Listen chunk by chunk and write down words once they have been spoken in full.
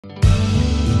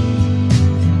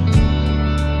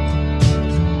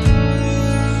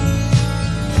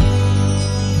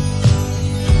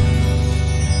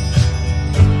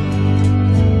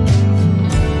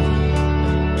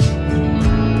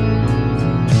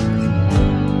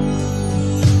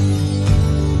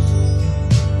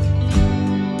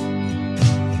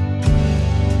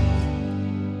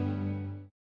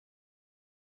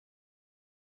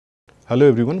Hello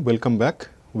everyone, welcome back.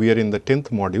 We are in the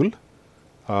 10th module.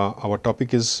 Our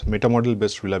topic is metamodel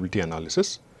based reliability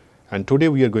analysis, and today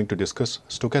we are going to discuss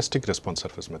stochastic response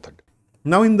surface method.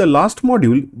 Now in the last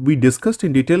module, we discussed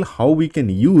in detail how we can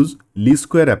use least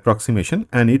square approximation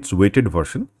and its weighted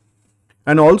version,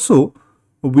 and also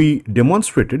we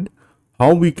demonstrated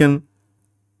how we can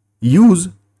use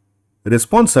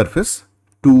response surface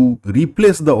to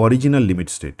replace the original limit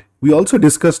state. We also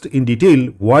discussed in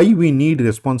detail why we need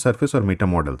response surface or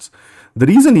metamodels. The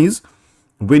reason is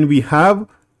when we have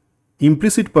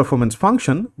implicit performance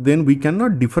function, then we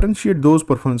cannot differentiate those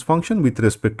performance function with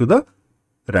respect to the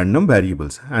random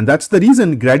variables, and that's the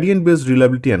reason gradient based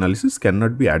reliability analysis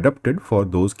cannot be adapted for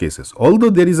those cases. Although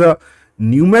there is a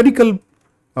numerical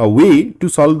way to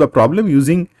solve the problem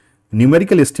using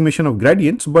numerical estimation of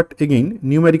gradients, but again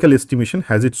numerical estimation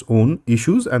has its own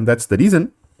issues, and that's the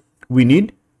reason we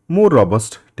need more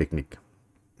robust technique.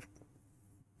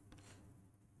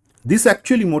 This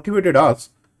actually motivated us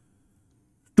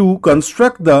to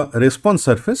construct the response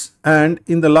surface, and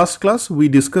in the last class we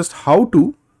discussed how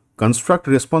to construct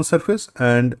response surface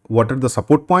and what are the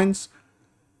support points,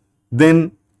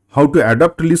 then how to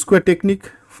adapt least square technique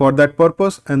for that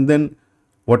purpose, and then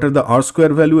what are the R square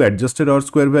value, adjusted R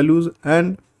square values,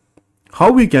 and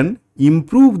how we can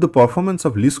improve the performance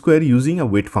of least square using a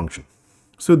weight function.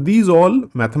 So these all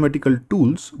mathematical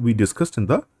tools we discussed in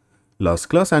the last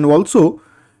class, and also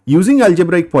using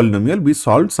algebraic polynomial we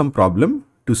solved some problem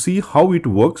to see how it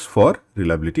works for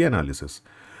reliability analysis.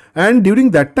 And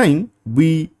during that time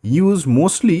we used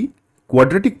mostly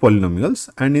quadratic polynomials,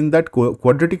 and in that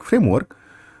quadratic framework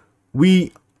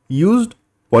we used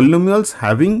polynomials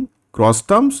having cross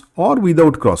terms or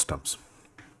without cross terms.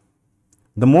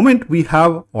 The moment we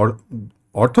have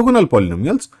orthogonal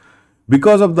polynomials,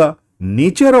 because of the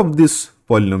nature of this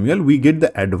polynomial we get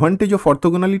the advantage of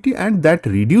orthogonality, and that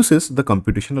reduces the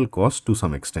computational cost to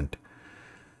some extent.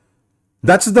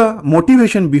 That's the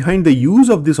motivation behind the use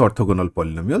of these orthogonal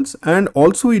polynomials, and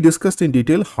also we discussed in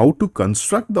detail how to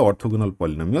construct the orthogonal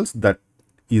polynomials. That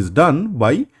is done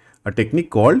by a technique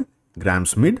called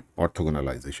Gram-Schmidt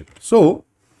orthogonalization. So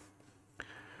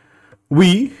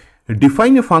we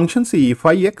define a function, say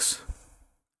f(ix),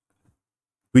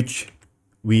 which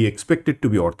we expect it to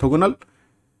be orthogonal.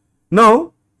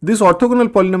 Now this orthogonal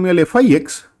polynomial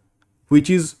f(ix), which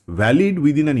is valid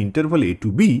within an interval a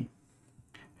to b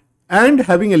and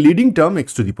having a leading term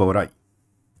x to the power I,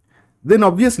 then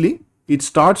obviously it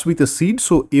starts with a seed.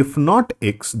 So f naught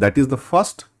x, that is the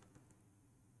first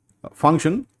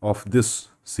function of this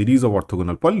series of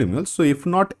orthogonal polynomials. So f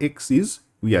naught x is,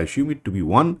 we assume it to be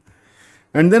 1,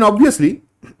 and then obviously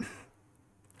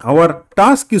our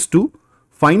task is to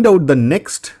find out the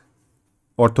next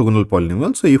orthogonal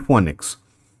polynomial, so f1x,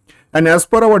 and as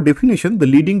per our definition the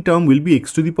leading term will be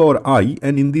x to the power I,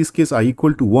 and in this case I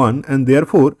equal to 1, and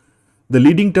therefore the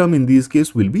leading term in this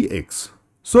case will be x.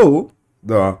 So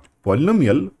the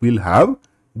polynomial will have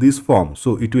this form.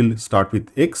 So it will start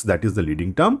with x, that is the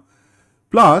leading term,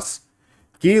 plus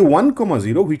k1,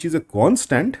 0, which is a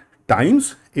constant,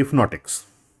 times f naught x.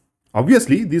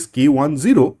 Obviously this k1,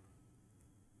 0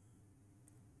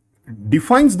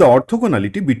 defines the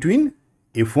orthogonality between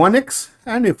f1x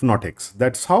and f naught x.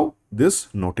 That's how this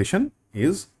notation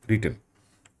is written.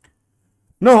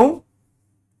 Now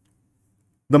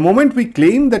the moment we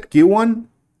claim that k1,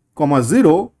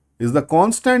 0 is the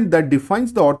constant that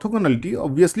defines the orthogonality,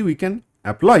 obviously we can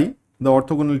apply the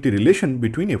orthogonality relation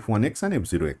between f1x and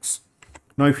f0x.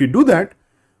 Now if you do that,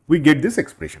 we get this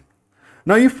expression.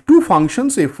 Now if two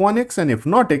functions f1x and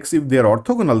f0x, if they are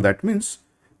orthogonal, that means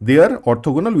they are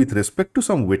orthogonal with respect to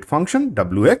some weight function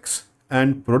wx,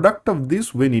 and product of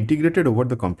this when integrated over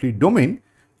the complete domain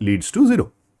leads to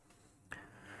 0.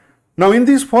 Now in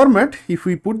this format, if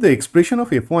we put the expression of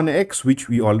f1x, which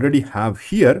we already have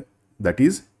here, that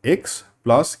is x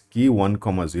plus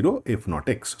k1, 0 f naught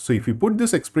x. So if we put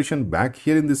this expression back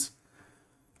here in this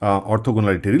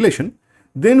orthogonality relation,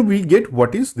 then we get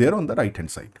what is there on the right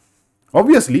hand side.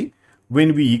 Obviously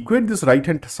when we equate this right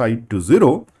hand side to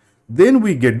 0, then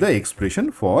we get the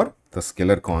expression for the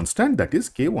scalar constant, that is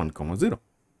k1, 0.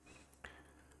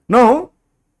 Now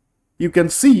you can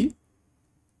see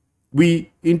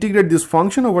we integrate this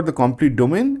function over the complete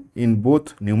domain in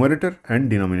both numerator and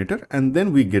denominator, and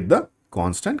then we get the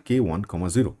constant k1,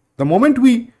 0. The moment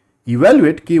we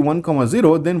evaluate k1,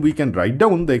 0, then we can write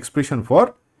down the expression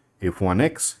for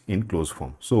f1x in closed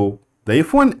form. So the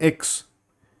f1x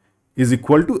is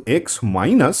equal to x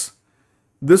minus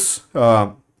this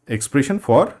expression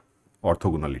for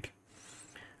orthogonality.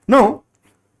 Now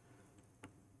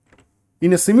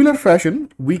in a similar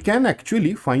fashion, we can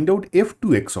actually find out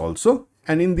f2x also,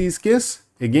 and in this case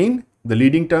again the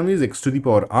leading term is x to the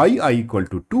power I equal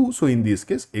to 2. So in this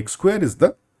case x square is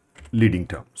the leading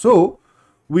term. So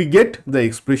we get the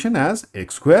expression as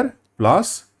x square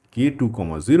plus k2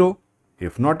 comma 0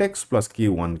 f naught x plus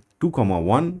k1 2 comma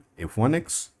 1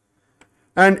 f1x,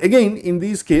 and again in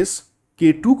this case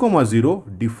k2 comma 0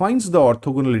 defines the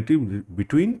orthogonality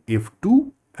between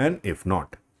f2 and f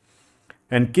naught,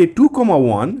 and k2 comma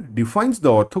 1 defines the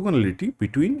orthogonality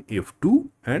between f2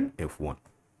 and f1.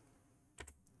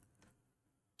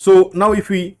 So now if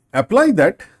we apply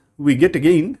that, we get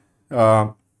again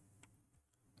the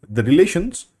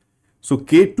relations. So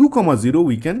k2 comma 0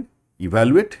 we can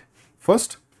evaluate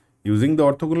first using the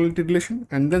orthogonality relation,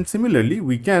 and then similarly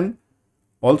we can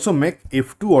also make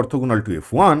f2 orthogonal to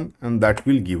f1, and that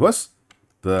will give us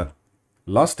the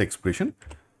last expression,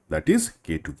 that is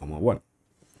k2 comma 1.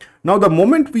 Now the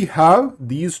moment we have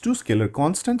these two scalar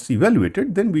constants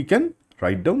evaluated, then we can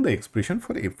write down the expression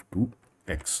for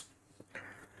f2x.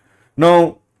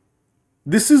 Now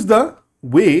this is the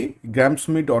way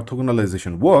Gram-Schmidt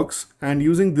orthogonalization works, and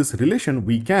using this relation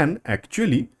we can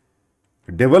actually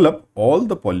develop all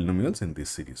the polynomials in this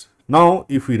series. Now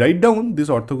if we write down this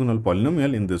orthogonal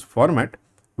polynomial in this format,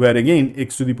 where again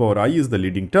x to the power I is the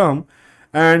leading term,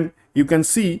 and you can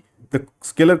see the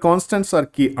scalar constants are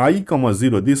ki comma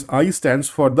 0. This I stands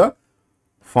for the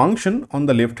function on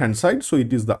the left hand side, so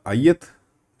it is the ith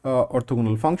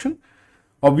orthogonal function.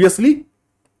 Obviously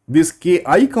this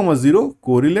ki comma 0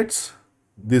 correlates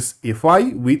this fi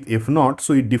with f naught,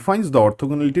 so it defines the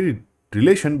orthogonality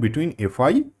relation between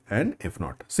fi and f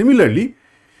naught. Similarly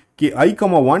ki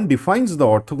comma 1 defines the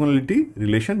orthogonality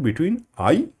relation between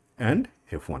I and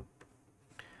f1.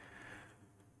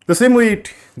 The same way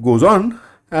it goes on,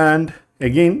 and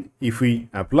again if we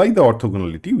apply the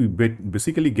orthogonality, we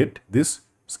basically get this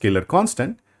scalar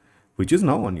constant which is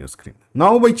now on your screen.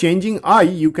 Now by changing I,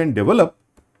 you can develop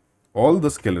all the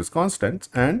scalar constants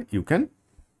and you can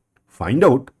find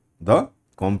out the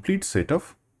complete set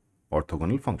of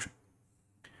orthogonal function.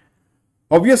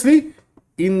 Obviously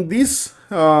in this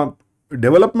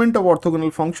development of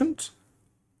orthogonal functions,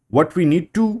 what we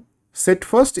need to set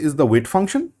first is the weight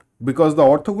function, because the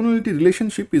orthogonality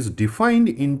relationship is defined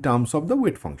in terms of the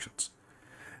weight functions.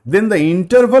 Then the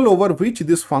interval over which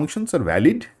these functions are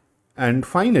valid, and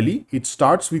finally it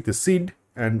starts with a seed,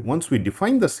 and once we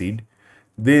define the seed,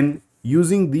 then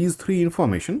using these three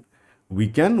information we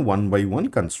can one by one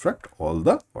construct all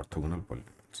the orthogonal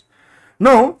polynomials.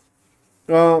 Now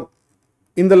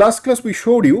in the last class we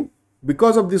showed you,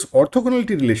 because of this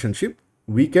orthogonality relationship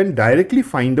we can directly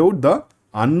find out the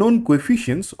unknown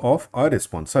coefficients of a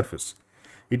response surface.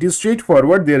 It is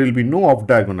straightforward, there will be no off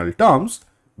diagonal terms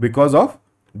because of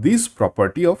this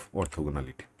property of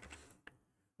orthogonality.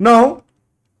 Now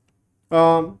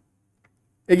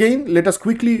again let us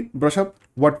quickly brush up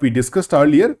what we discussed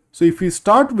earlier. So if we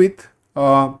start with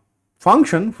a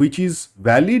function which is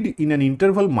valid in an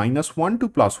interval -1 to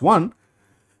 +1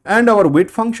 and our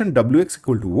weight function wx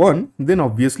equal to 1, then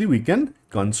obviously we can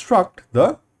construct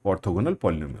the orthogonal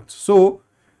polynomials. So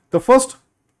the first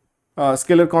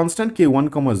scalar constant k1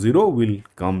 comma 0 will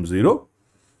come 0,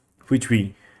 which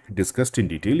we discussed in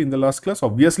detail in the last class.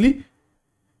 Obviously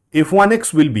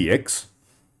f1x will be x.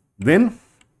 Then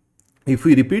if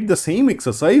we repeat the same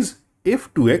exercise,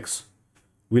 f2x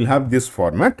will have this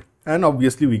format, and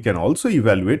obviously we can also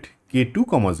evaluate k2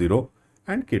 comma 0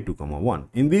 and k2 comma 1.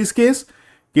 In this case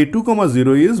k2 comma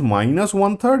 0 is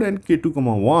 -1/3 and k2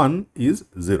 comma 1 is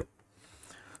 0.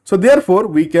 So therefore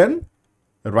we can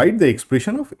write the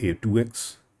expression of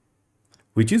a2x,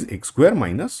 which is x square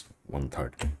minus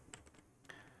 1/3.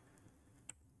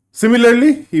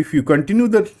 Similarly, if you continue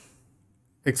the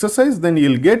exercise, then you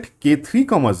will get k3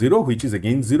 comma 0, which is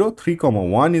again 0, 3 comma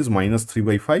 1 is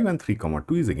 -3/5 and 3 comma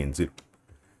 2 is again 0.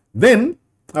 Then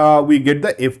we get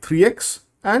the f3x,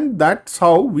 and that's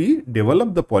how we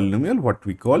develop the polynomial what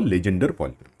we call Legendre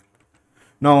polynomial.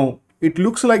 Now it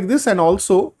looks like this, and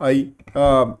also I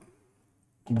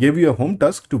gave you a home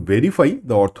task to verify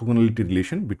the orthogonality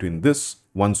relation between this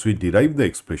once we derive the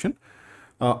expression.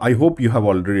 I hope you have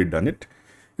already done it.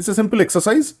 It's a simple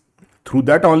exercise. Through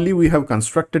that only we have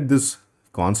constructed this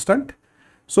constant.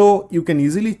 So you can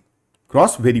easily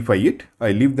cross verify it.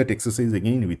 I leave that exercise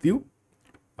again with you.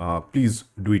 Please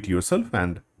do it yourself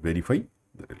and verify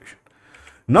the relation.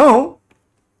 Now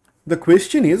the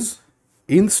question is,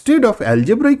 instead of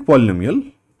algebraic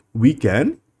polynomial, we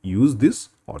can use this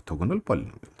orthogonal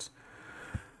polynomials.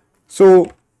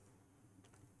 So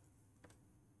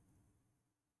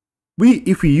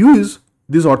if we use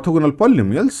these orthogonal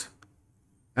polynomials,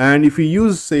 and if we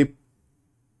use say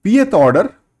pth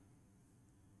order,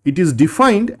 it is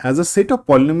defined as a set of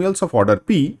polynomials of order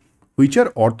p which are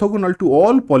orthogonal to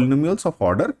all polynomials of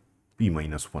order p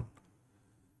minus 1.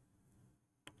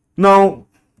 Now,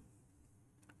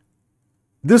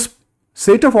 this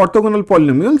set of orthogonal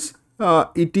polynomials,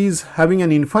 it is having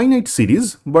an infinite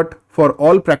series, but for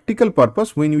all practical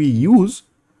purpose, when we use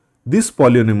this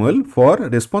polynomial for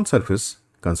response surface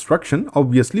construction,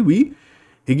 obviously we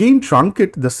again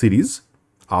truncate the series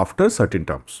after certain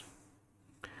terms.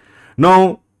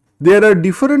 Now, there are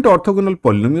different orthogonal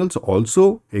polynomials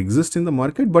also exist in the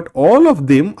market, but all of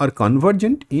them are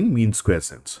convergent in mean square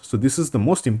sense. So, this is the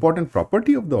most important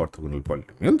property of the orthogonal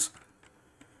polynomials.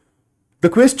 The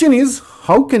question is,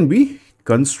 how can we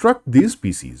construct these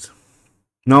PCs?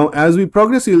 Now, as we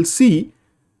progress, you will see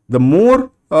the more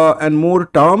and more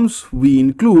terms we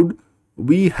include,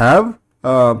 we have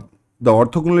the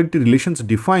orthogonality relations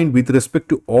defined with respect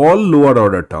to all lower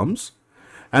order terms,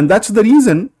 and that's the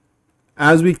reason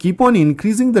as we keep on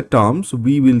increasing the terms,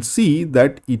 we will see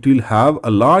that it will have a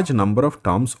large number of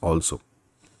terms also.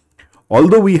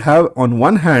 Although we have on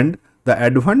one hand the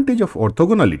advantage of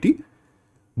orthogonality,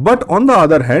 but on the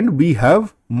other hand we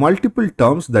have multiple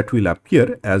terms that will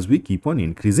appear as we keep on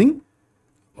increasing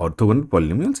orthogonal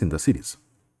polynomials in the series.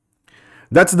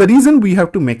 That's the reason we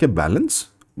have to make a balance.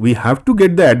 We have to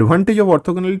get the advantage of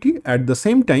orthogonality. At the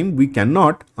same time, we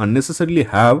cannot unnecessarily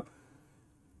have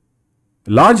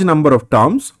large number of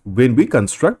terms when we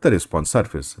construct the response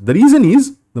surface. The reason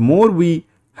is, the more we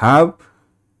have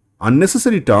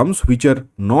unnecessary terms which are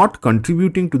not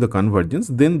contributing to the convergence,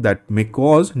 then that may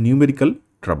cause numerical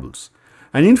troubles.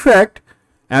 And in fact,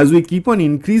 as we keep on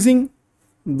increasing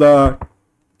the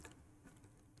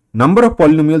number of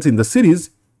polynomials in the series,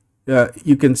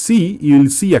 you will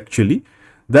see actually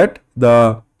that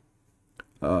the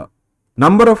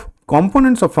number of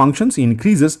components of functions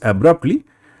increases abruptly,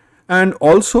 and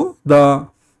also the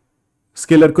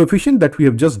scalar coefficient that we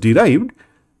have just derived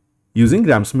using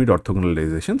Gram-Schmidt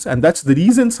orthogonalizations, and that's the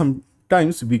reason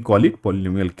sometimes we call it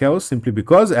polynomial chaos, simply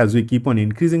because as we keep on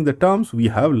increasing the terms, we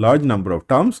have large number of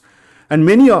terms, and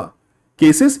many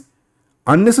cases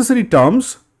unnecessary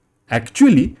terms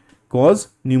actually cause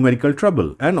numerical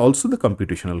trouble and also the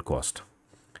computational cost.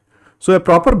 So, a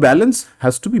proper balance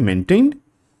has to be maintained,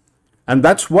 and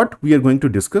that's what we are going to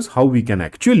discuss, how we can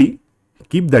actually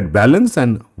keep that balance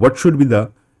and what should be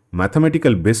the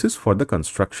mathematical basis for the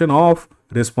construction of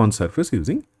response surface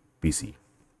using PC.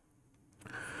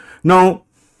 Now,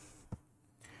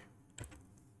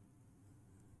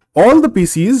 all the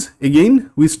PCs,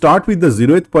 again we start with the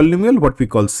 0th polynomial, what we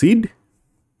call seed.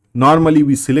 Normally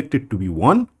we select it to be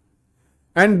 1,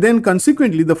 and then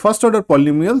consequently the first order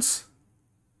polynomials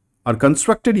are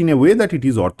constructed in a way that it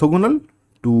is orthogonal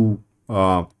to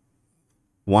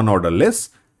 1 order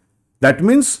less. That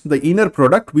means the inner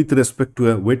product with respect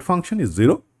to a weight function is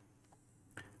 0.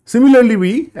 Similarly,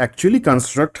 we actually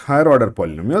construct higher order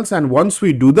polynomials, and once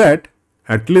we do that,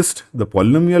 at least the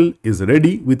polynomial is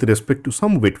ready with respect to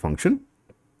some weight function.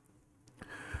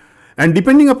 And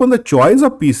depending upon the choice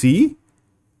of PCE,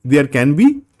 there can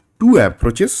be two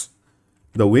approaches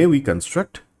the way we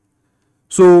construct.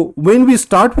 So, when we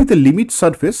start with a limit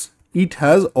surface, it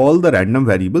has all the random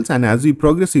variables, and as we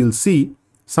progress, you will see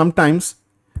sometimes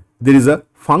there is a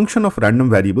function of random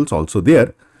variables also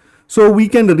there. So, we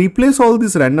can replace all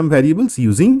these random variables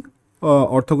using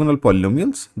orthogonal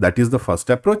polynomials. That is the first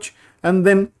approach, and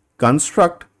then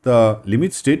construct the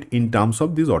limit state in terms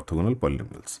of these orthogonal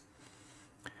polynomials.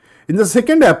 In the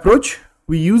second approach,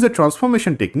 we use a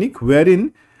transformation technique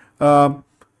wherein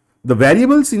the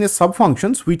variables in a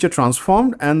subfunctions which are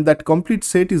transformed and that complete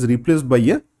set is replaced by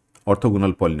a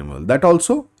orthogonal polynomial. That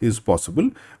also is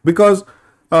possible, because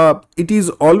it is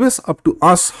always up to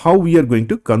us how we are going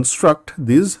to construct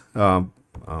this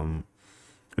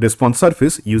response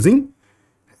surface using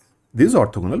these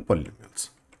orthogonal polynomials.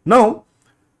 Now,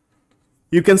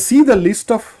 you can see the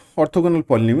list of orthogonal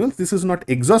polynomials. This is not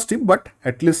exhaustive, but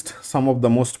at least some of the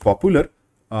most popular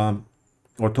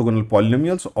orthogonal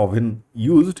polynomials often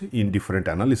used in different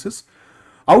analysis.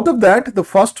 Out of that, the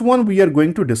first one we are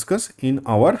going to discuss in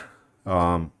our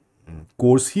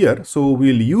course here. So,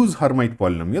 we will use Hermite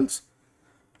polynomials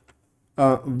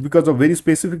because of very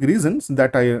specific reasons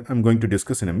that I am going to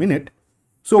discuss in a minute.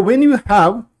 So, when you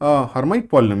have a Hermite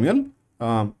polynomial,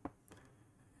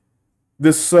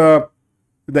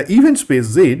 the event space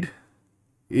Z,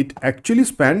 it actually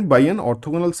spanned by an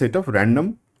orthogonal set of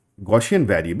random Gaussian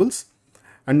variables,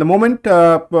 and the moment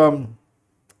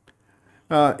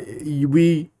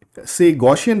we say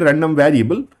Gaussian random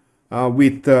variable,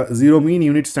 with zero mean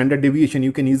unit standard deviation,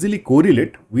 you can easily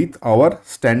correlate with our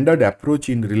standard approach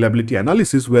in reliability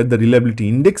analysis, where the reliability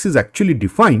index is actually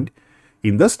defined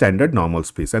in the standard normal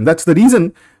space. And that's the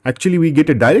reason actually we get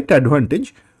a direct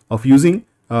advantage of using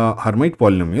Hermite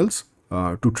polynomials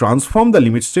to transform the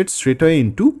limit state straight away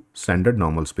into standard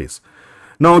normal space.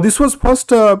 Now, this was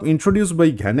first introduced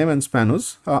by Ghanem and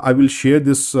Spanos. I will share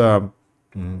this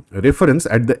reference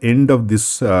at the end of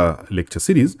this lecture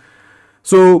series.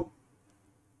 So,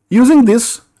 using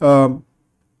this,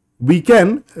 we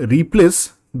can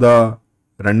replace the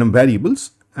random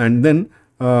variables and then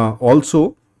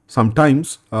also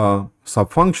sometimes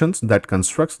subfunctions that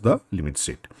constructs the limit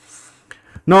state.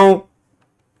 Now,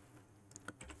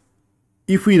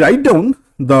 if we write down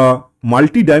the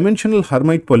multi-dimensional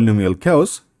Hermite polynomial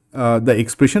chaos, the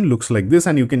expression looks like this,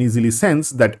 and you can easily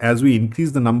sense that as we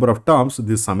increase the number of terms,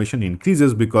 this summation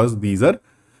increases because these are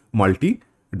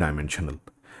multi-dimensional.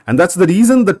 And that's the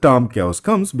reason the term chaos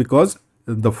comes, because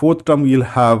the fourth term will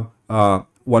have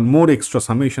one more extra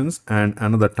summations and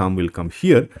another term will come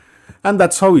here, and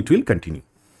that's how it will continue.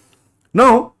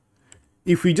 Now,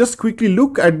 if we just quickly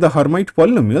look at the Hermite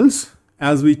polynomials,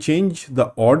 as we change the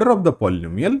order of the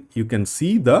polynomial, you can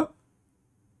see the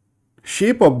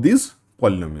shape of these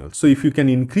polynomials. So, if you can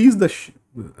increase the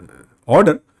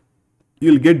order,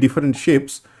 you will get different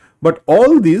shapes, but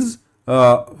all these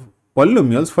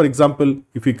polynomials, for example,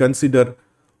 if we consider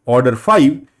order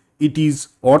 5, it is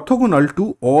orthogonal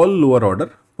to all lower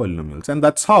order polynomials, and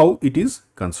that's how it is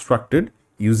constructed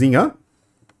using a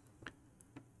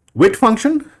weight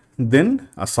function, then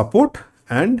a support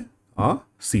and a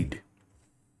seed.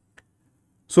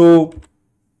 So,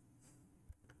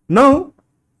 now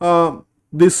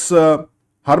this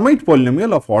Hermite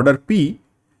polynomial of order p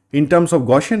in terms of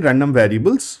Gaussian random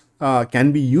variables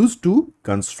can be used to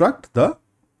construct the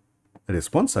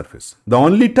response surface. The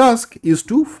only task is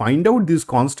to find out this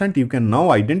constant. You can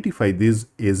now identify these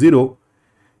A0,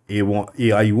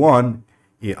 AI1,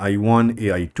 AI1,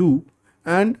 AI2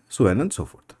 and so on and so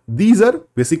forth. These are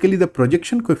basically the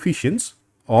projection coefficients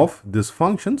of these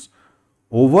functions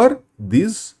over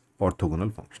these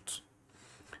orthogonal functions.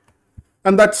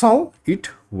 And that's how it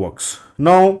works.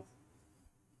 Now,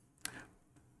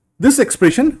 this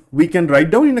expression we can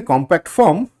write down in a compact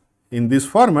form in this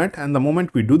format, and the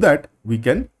moment we do that, we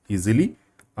can easily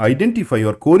identify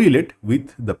or correlate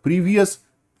with the previous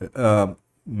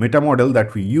meta model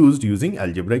that we used using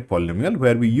algebraic polynomial,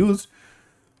 where we used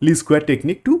least square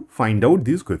technique to find out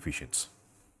these coefficients.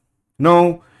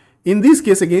 Now, in this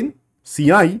case again,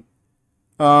 Ci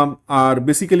are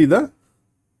basically the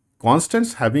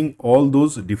constants having all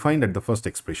those defined at the first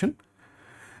expression,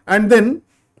 and then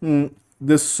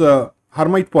this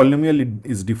Hermite polynomial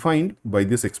is defined by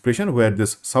this expression where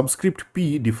this subscript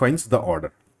p defines the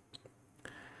order.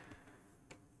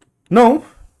 Now,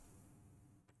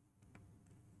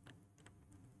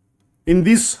 in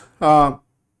this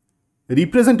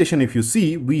representation, if you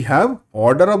see, we have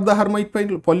order of the Hermite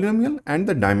polynomial and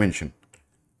the dimension.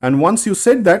 And once you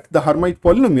said that the Hermite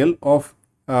polynomial of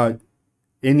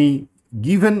any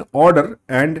given order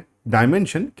and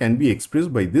dimension can be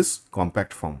expressed by this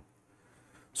compact form.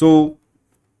 So,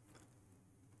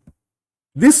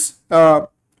 this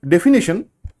definition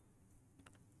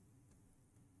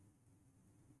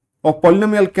of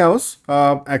polynomial chaos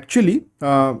actually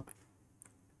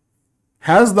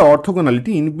has the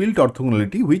orthogonality, inbuilt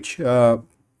orthogonality, which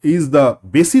is the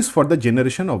basis for the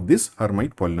generation of this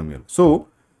Hermite polynomial. So,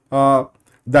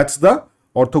 that's the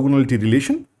orthogonality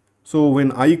relation. So,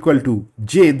 when I equal to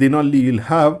j, then only you will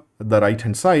have the right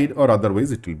hand side, or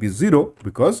otherwise it will be 0,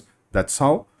 because that's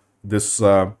how this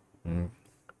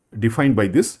defined by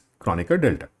this Kronecker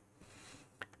delta.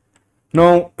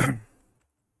 Now,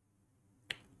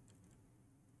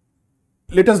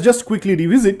 let us just quickly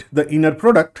revisit the inner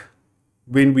product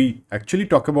when we actually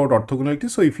talk about orthogonality.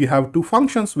 So, if you have two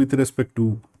functions with respect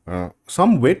to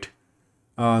some weight,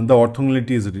 the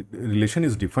orthogonality relation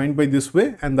is defined by this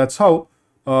way, and that's how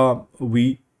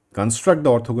we construct the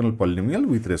orthogonal polynomial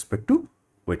with respect to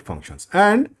weight functions.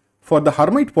 And for the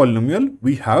Hermite polynomial,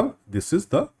 we have, this is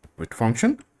the weight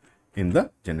function in the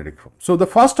generic form. So, the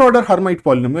first order Hermite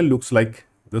polynomial looks like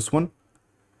this one.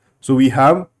 So, we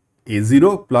have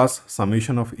A0 plus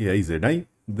summation of Ai Zi,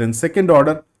 then second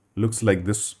order looks like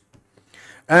this,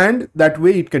 and that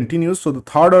way it continues. So, the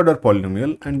third order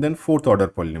polynomial and then fourth order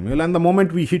polynomial, and the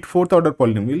moment we hit fourth order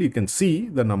polynomial, you can see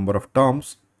the number of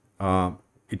terms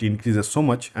it increases so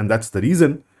much, and that's the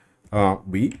reason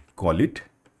we call it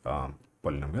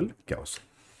polynomial chaos.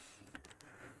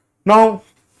 Now,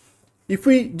 if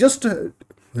we just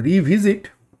revisit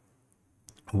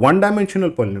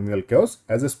one-dimensional polynomial chaos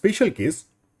as a special case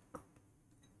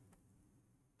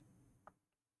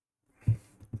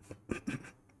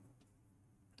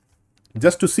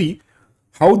just to see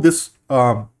how this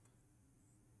orthogonal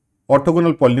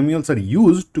polynomials are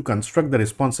used to construct the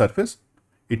response surface.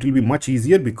 It will be much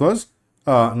easier because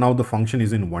now the function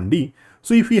is in 1D.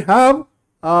 So, if we have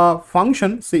a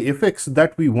function say fx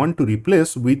that we want to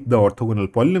replace with the orthogonal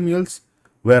polynomials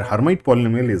where Hermite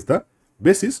polynomial is the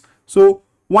basis. So,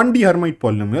 1D Hermite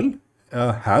polynomial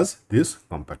has this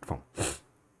compact form.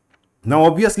 Now,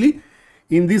 obviously,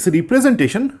 in this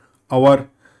representation, our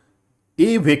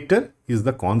A vector is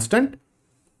the constant,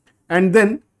 and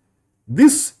then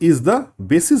this is the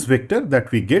basis vector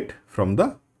that we get from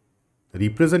the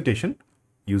representation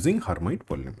using Hermite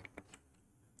polynomial.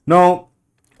 Now,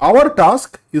 our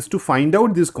task is to find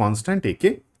out this constant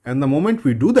AK, and the moment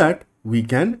we do that, we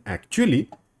can actually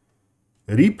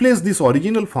replace this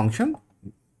original function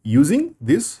using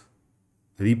this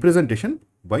representation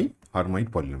by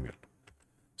Hermite polynomial.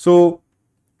 So,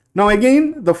 now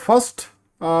again the first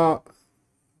zeroth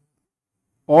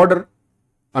order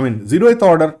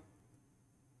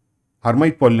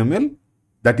Hermite polynomial,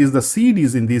 that is the seed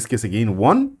is in this case again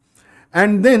 1,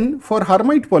 and then for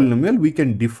Hermite polynomial we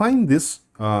can define this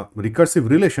recursive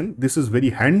relation. This is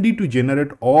very handy to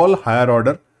generate all higher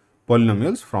order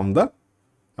polynomials from the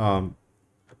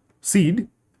seed,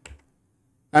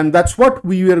 and that's what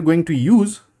we are going to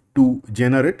use to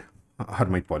generate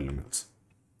Hermite polynomials.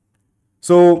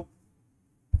 So,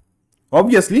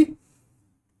 obviously,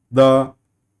 the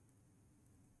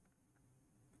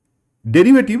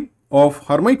derivative of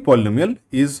Hermite polynomial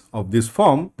is of this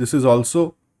form. This is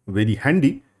also very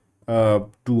handy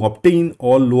to obtain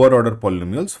all lower order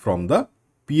polynomials from the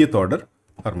pth order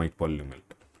Hermite polynomial.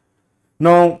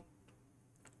 Now,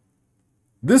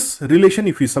 this relation,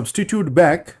 if we substitute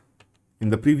back in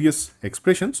the previous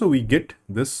expression, so we get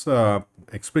this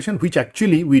expression which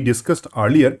actually we discussed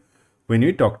earlier when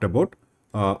we talked about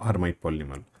Hermite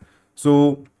polynomial.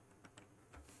 So,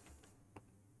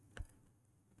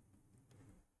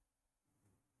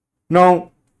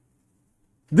 now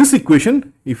this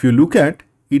equation, if you look at,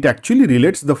 it actually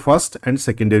relates the first and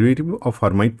second derivative of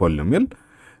Hermite polynomial,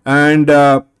 and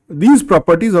these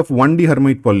properties of 1D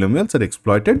Hermite polynomials are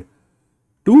exploited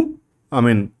to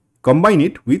combine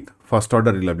it with first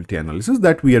order reliability analysis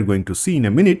that we are going to see in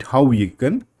a minute how we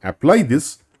can apply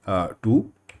this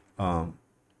to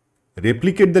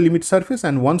replicate the limit surface,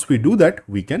 and once we do that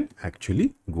we can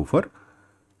actually go for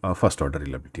first order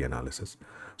reliability analysis.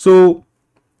 So,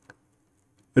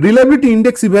 reliability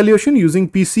index evaluation using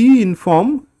PCE in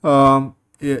form,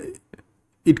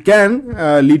 it can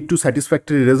lead to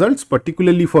satisfactory results,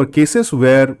 particularly for cases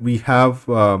where we have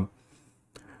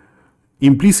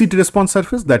implicit response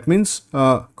surface. That means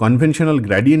conventional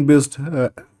gradient based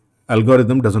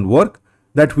algorithm doesn't work.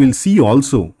 That we'll see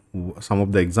also. Some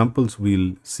of the examples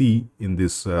we'll see in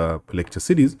this lecture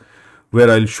series, where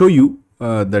I'll show you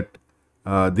that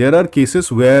there are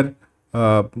cases where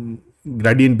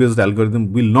gradient based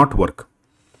algorithm will not work.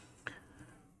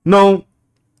 Now,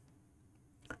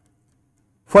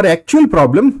 for actual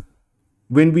problem,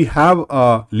 when we have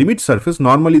a limit surface,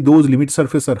 normally those limit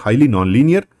surfaces are highly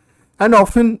nonlinear and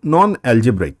often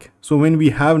non-algebraic. So, when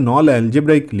we have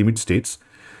non-algebraic limit states,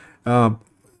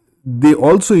 they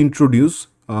also introduce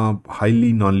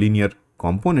highly nonlinear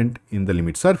component in the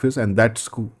limit surface, and that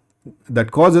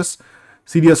causes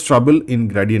serious trouble in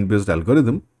gradient based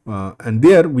algorithm, and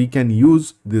there we can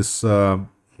use this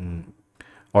orthogonal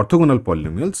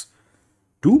polynomials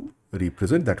to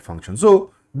represent that function.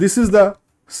 So, this is the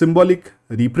symbolic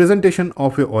representation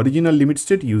of a original limit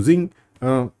state using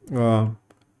orthogonal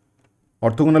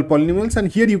polynomials, and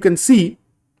here you can see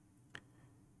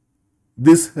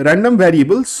these random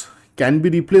variables can be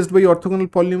replaced by orthogonal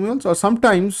polynomials, or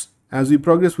sometimes as we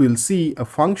progress we will see a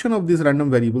function of these random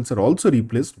variables are also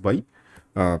replaced by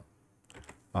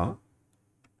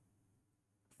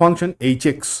function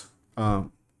hx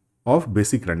of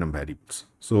basic random variables.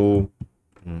 So,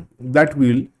 that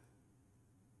we will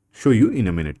show you in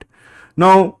a minute.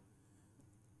 Now,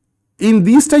 in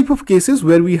these type of cases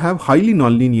where we have highly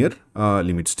nonlinear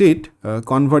limit state,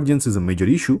 convergence is a major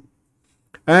issue,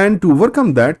 and to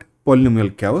overcome that,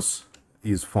 polynomial chaos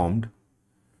is formed.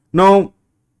 Now,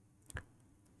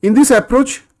 in this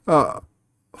approach,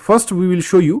 first we will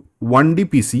show you 1D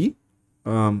PCE,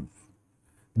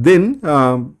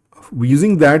 then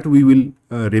using that we will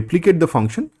replicate the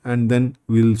function, and then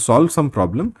we will solve some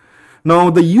problem. Now,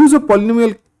 the use of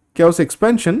polynomial chaos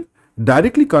expansion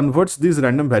directly converts these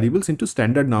random variables into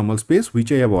standard normal space,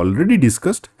 which I have already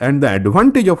discussed, and the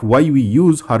advantage of why we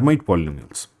use Hermite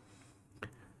polynomials.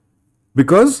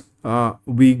 because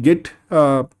we get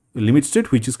limit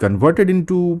state which is converted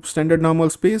into standard normal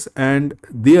space, and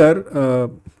there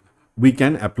we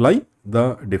can apply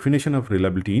the definition of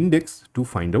reliability index to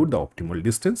find out the optimal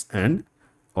distance and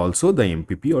also the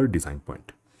MPP or design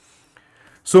point.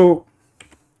 So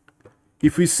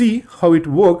if we see how it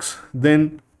works,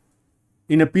 then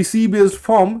in a PCE based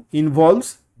form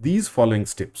involves these following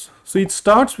steps. So it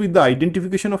starts with the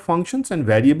identification of functions and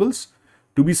variables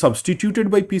to be substituted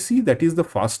by PCE, that is the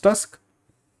first task.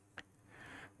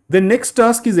 The next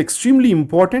task is extremely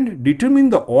important, determine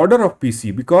the order of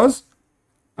PCE, because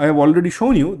I have already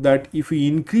shown you that if we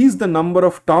increase the number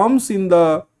of terms in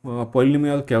the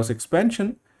polynomial chaos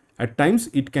expansion, at times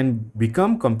it can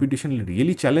become computationally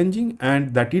really challenging,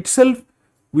 and that itself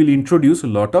will introduce a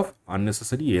lot of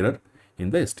unnecessary error in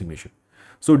the estimation.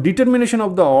 So determination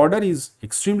of the order is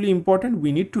extremely important.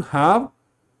 We need to have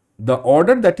the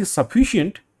order that is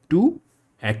sufficient to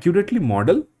accurately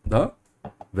model the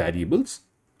variables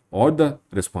or the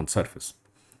response surface.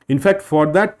 In fact, for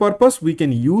that purpose, we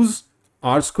can use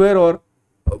R square, or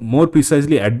more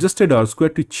precisely adjusted R square,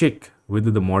 to check whether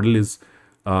the model is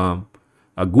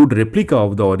a good replica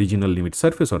of the original limit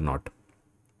surface or not.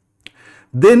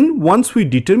 Then once we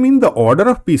determine the order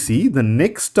of PCE, the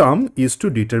next term is to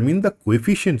determine the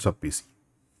coefficients of PCE.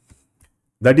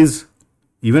 That is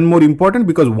even more important,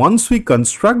 because once we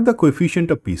construct the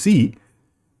coefficient of PCE,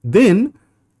 then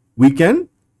we can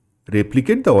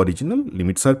replicate the original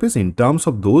limit surface in terms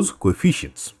of those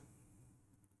coefficients.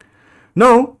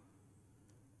 Now,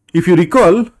 if you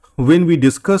recall, when we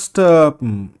discussed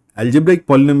algebraic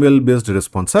polynomial based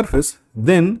response surface,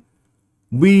 then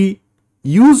we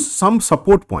use some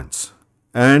support points,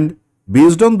 and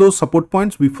based on those support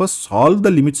points we first solve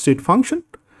the limit state function,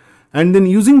 and then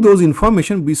using those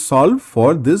information we solve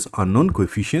for these unknown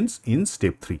coefficients in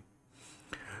step 3.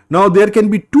 Now there can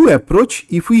be two approach.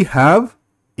 If we have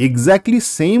exactly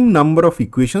same number of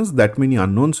equations, that many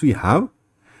unknowns we have,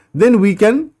 then we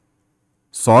can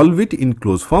solve it in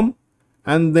closed form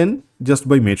and then just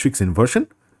by matrix inversion.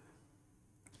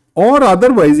 Or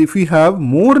otherwise, if we have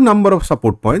more number of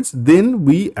support points, then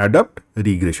we adopt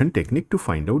regression technique to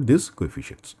find out these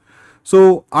coefficients.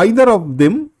 So either of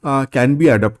them can be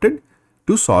adopted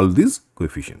to solve these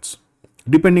coefficients.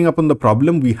 Depending upon the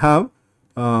problem we have,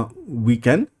 we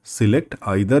can select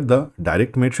either the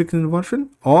direct matrix inversion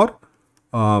or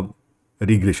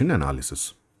regression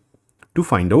analysis to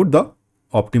find out the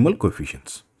optimal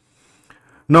coefficients.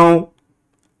 Now,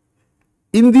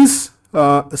 in this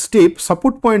step,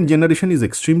 support point generation is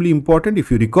extremely important.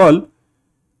 If you recall,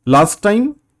 last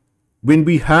time when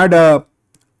we had a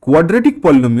quadratic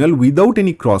polynomial without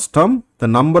any cross term, the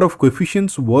number of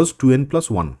coefficients was 2n plus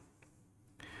 1.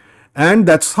 And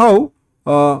that's how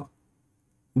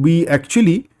we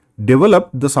actually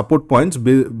developed the support points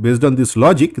based on this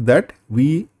logic that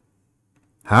we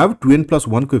have 2n plus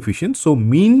 1 coefficients. So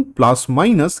mean plus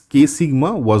minus k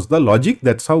sigma was the logic.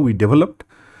 That's how we developed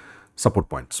support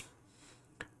points.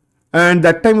 And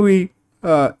that time we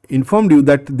informed you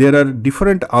that there are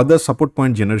different other support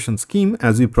point generation scheme.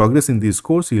 As we progress in this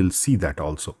course, you will see that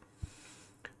also.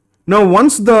 Now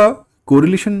once the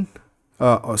correlation,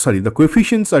 the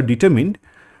coefficients are determined,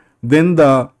 then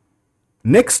the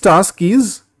next task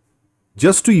is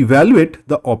just to evaluate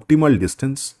the optimal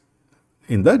distance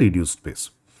in the reduced space.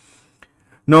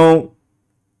 Now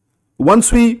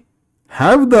once we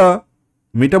have the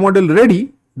meta model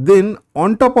ready, then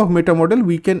on top of meta model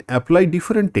we can apply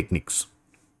different techniques.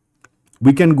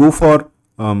 We can go for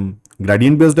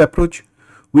gradient based approach,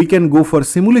 we can go for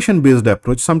simulation based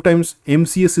approach. Sometimes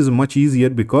MCS is much easier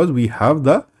because we have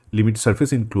the limit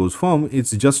surface in closed form.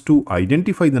 It's just to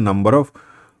identify the number of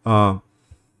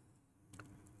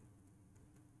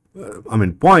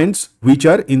points which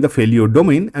are in the failure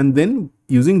domain, and then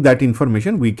using that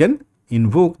information we can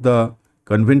invoke the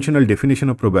conventional definition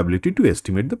of probability to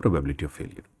estimate the probability of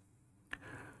failure.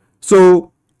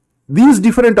 So these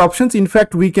different options, in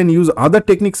fact we can use other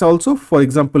techniques also. For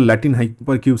example, Latin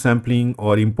hypercube sampling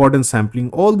or importance sampling,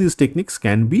 all these techniques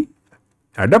can be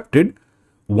adapted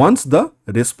once the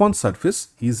response surface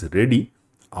is ready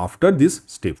after this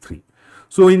step 3.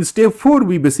 So in step 4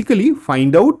 we basically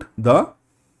find out the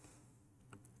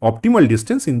optimal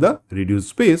distance in the reduced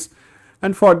space,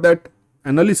 and for that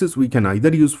analysis we can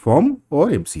either use form or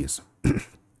MCS.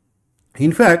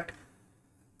 In fact,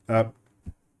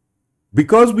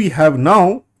 because we have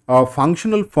now a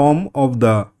functional form of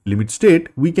the limit state,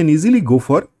 we can easily go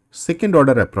for second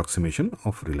order approximation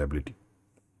of reliability.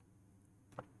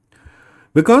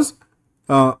 Because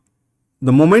the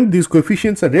moment these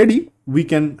coefficients are ready, we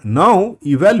can now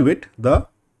evaluate the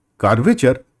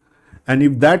curvature, and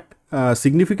if that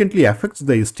significantly affects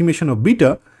the estimation of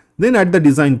beta, then at the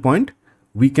design point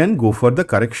we can go for the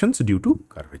corrections due to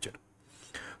curvature.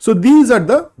 So these are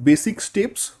the basic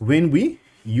steps when we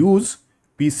use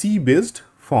PC based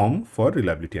form for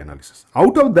reliability analysis.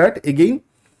 Out of that, again,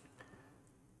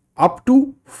 up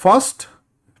to first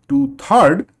to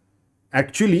third,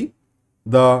 actually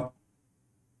the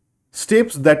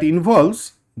steps that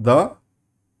involves the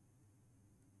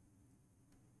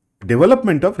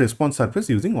development of response surface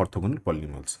using orthogonal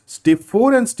polynomials. Step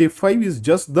 4 and step 5 is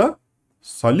just the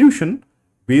solution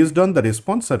based on the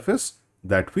response surface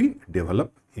that we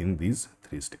develop in these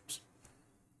 3 steps.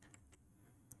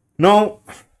 Now,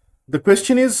 the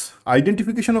question is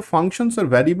identification of functions or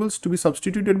variables to be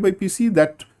substituted by PC.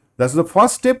 That's the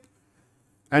first step.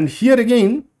 And here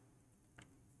again,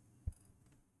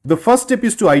 the first step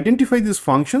is to identify these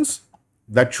functions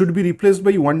that should be replaced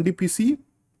by 1D PC.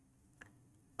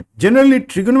 Generally,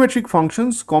 trigonometric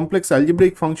functions, complex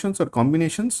algebraic functions or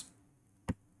combinations,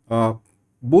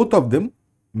 both of them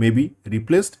may be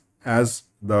replaced as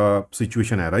the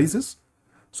situation arises.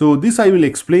 So this I will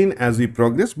explain as we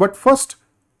progress, but first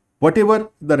whatever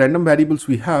the random variables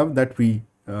we have, that we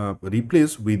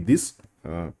replace with this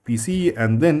PC,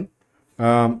 and then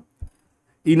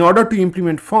in order to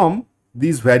implement form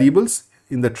these variables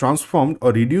in the transformed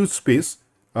or reduced space,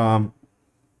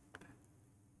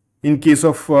 in case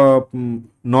of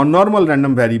non-normal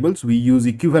random variables, we use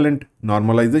equivalent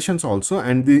normalizations also,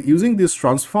 and using this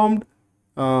transformed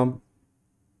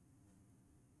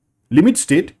limit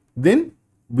state, then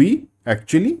we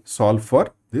actually solve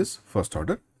for this first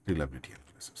order reliability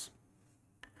analysis.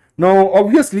 Now,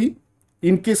 obviously,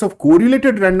 in case of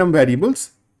correlated random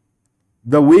variables,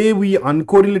 the way we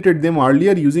uncorrelated them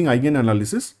earlier using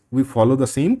eigenanalysis, we follow the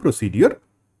same procedure,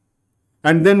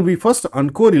 and then we first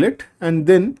uncorrelate and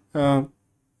then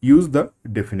use the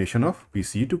definition of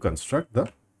PC to construct the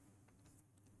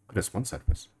response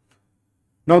surface.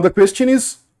 Now, the question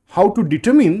is how to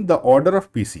determine the order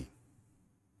of PC.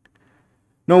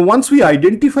 Now, once we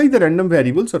identify the random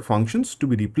variables or functions to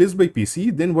be replaced by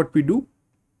PC, then what we do?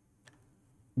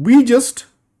 We just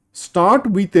start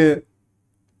with a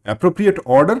appropriate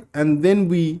order and then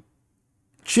we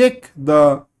check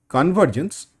the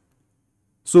convergence.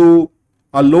 So,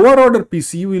 a lower order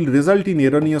PC will result in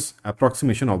erroneous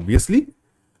approximation, obviously,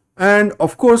 and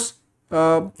of course,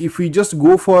 if we just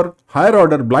go for higher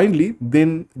order blindly,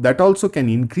 then that also can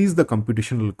increase the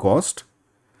computational cost.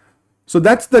 So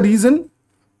that's the reason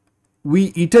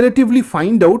we iteratively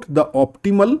find out the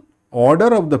optimal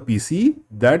order of the PC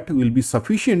that will be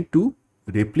sufficient to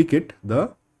replicate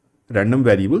the random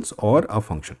variables or a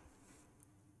function.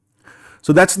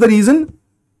 So that's the reason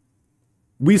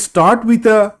we start with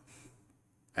a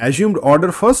assumed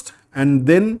order first, and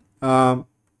then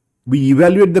we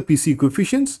evaluate the PC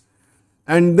coefficients,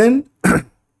 and then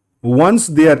once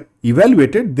they are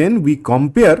evaluated, then we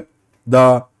compare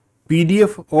the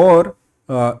PDF or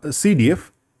CDF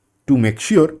to make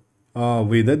sure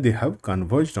whether they have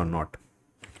converged or not.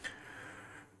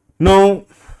 Now,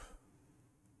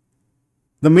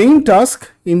 the main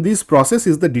task in this process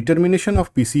is the determination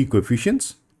of PC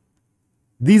coefficients.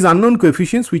 These unknown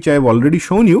coefficients, which I have already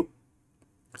shown you,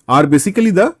 are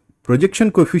basically the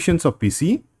projection coefficients of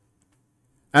PC,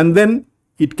 and then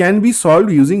it can be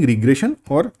solved using regression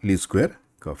or least square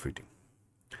curve fitting.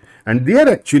 And there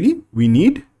actually we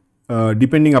need,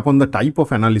 depending upon the type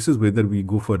of analysis, whether we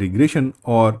go for regression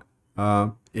or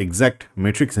exact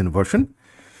matrix inversion,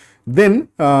 then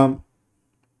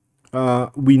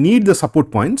we need the support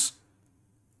points.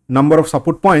 Number of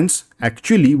support points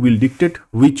actually will dictate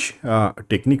which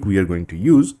technique we are going to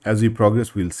use. As we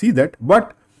progress, we will see that,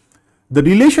 but the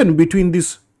relation between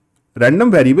this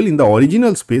random variable in the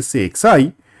original space, say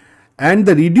xi, and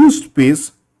the reduced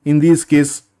space, in this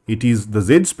case it is the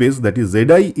z space, that is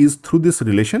zi, is through this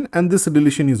relation, and this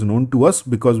relation is known to us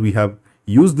because we have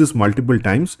used this multiple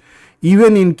times.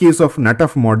 Even in case of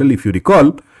NATF model, if you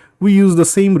recall, we use the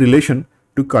same relation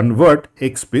to convert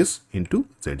x space into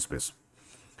z space.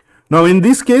 Now, in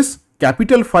this case,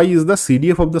 capital phi is the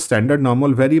CDF of the standard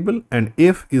normal variable, and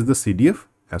f is the CDF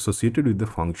associated with the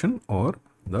function or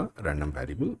the random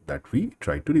variable that we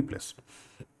try to replace.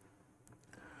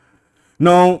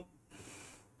 Now,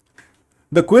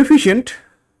 the coefficient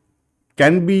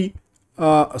can be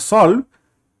solved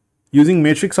using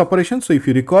matrix operations. So, if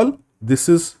you recall, this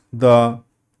is the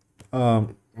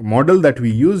model that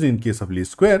we use in case of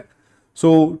least square.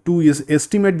 So, to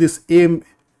estimate this a,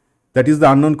 that is the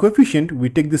unknown coefficient, we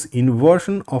take this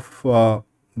inversion of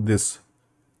this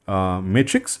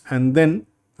matrix and then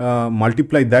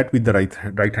multiply that with the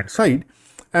right hand side,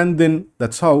 and then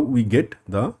that's how we get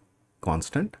the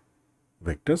constant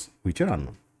vectors which are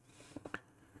unknown.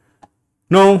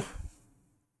 Now,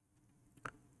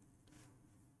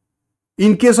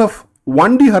 in case of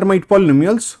 1D Hermite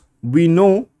polynomials, we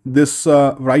know this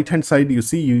right hand side, you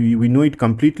see, we know it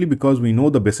completely because we know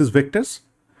the basis vectors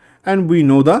and we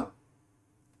know the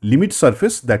limit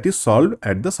surface that is solved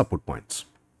at the support points.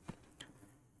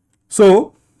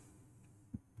 So,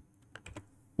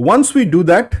 once we do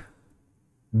that,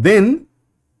 then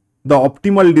the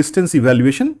optimal distance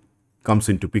evaluation comes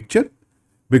into picture,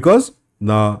 because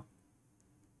the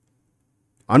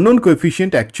unknown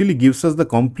coefficient actually gives us the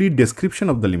complete description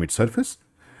of the limit surface,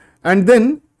 and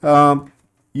then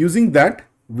using that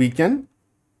we can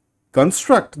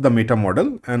construct the meta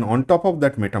model, and on top of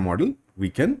that meta model we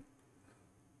can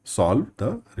solve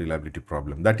the reliability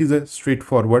problem. That is a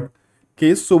straightforward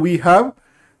case. So, we have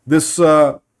this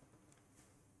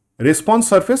response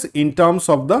surface in terms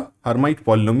of the Hermite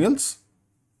polynomials.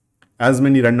 As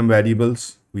many random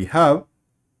variables we have,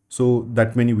 so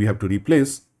that many we have to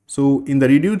replace. So, in the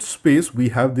reduced space we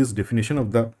have this definition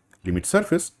of the limit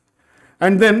surface,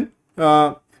 and then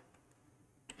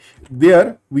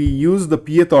there we use the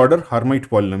pth order Hermite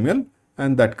polynomial,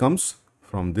 and that comes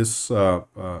from this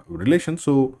relation.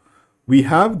 So, we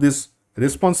have this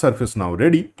response surface now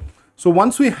ready. So,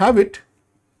 once we have it,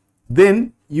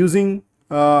 then using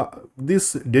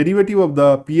this derivative of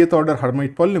the pth order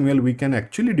Hermite polynomial, we can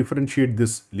actually differentiate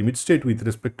this limit state with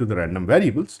respect to the random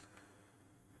variables,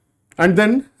 and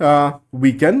then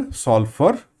we can solve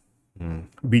for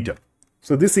beta.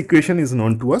 So, this equation is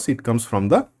known to us. It comes from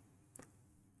the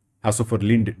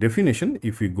Haushofer-Linde definition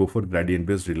if we go for gradient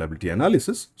based reliability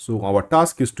analysis. So, our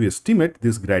task is to estimate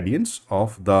these gradients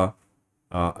of the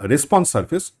response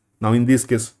surface. Now, in this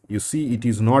case, you see it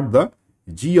is not the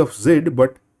g of z,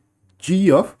 but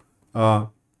g of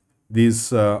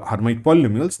these Hermite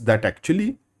polynomials that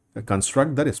actually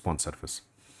construct the response surface.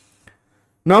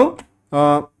 Now,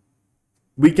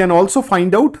 we can also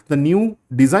find out the new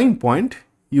design point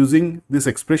using this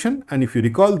expression, and if you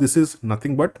recall, this is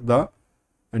nothing but the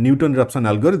Newton-Raphson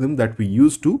algorithm that we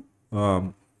use to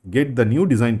get the new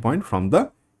design point from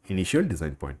the initial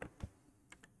design point.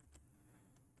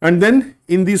 And then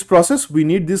in this process, we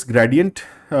need this gradient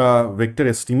vector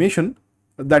estimation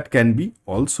that can be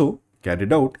also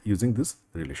carried out using this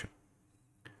relation.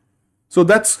 So,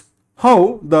 that is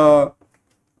how the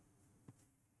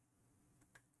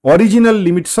original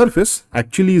limit surface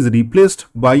actually is replaced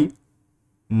by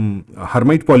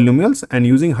Hermite polynomials, and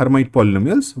using Hermite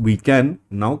polynomials we can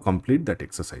now complete that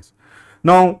exercise.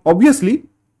 Now, obviously,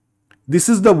 this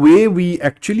is the way we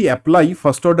actually apply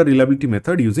first order reliability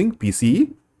method using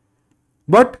PCE,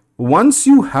 but once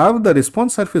you have the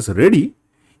response surface ready,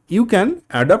 you can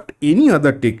adopt any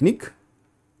other technique.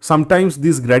 Sometimes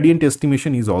this gradient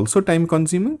estimation is also time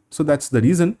consuming, so that is the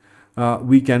reason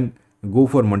we can go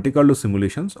for Monte Carlo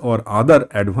simulations or other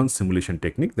advanced simulation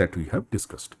technique that we have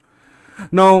discussed.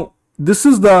 Now, this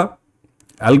is the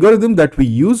algorithm that we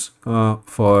use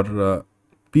for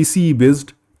PCE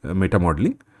based meta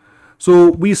modeling. So,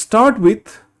 we start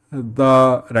with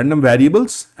the random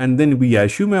variables, and then we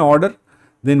assume an order,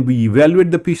 then we evaluate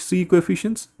the PCE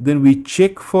coefficients, then we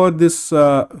check for this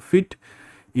fit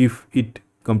if it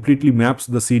completely maps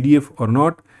the CDF or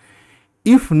not.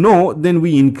 If no, then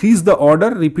we increase the order,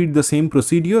 repeat the same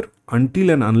procedure until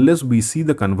and unless we see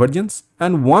the convergence,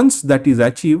 and once that is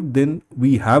achieved, then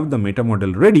we have the meta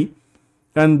model ready,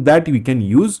 and that we can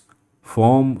use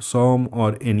form, SOM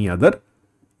or any other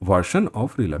version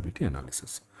of reliability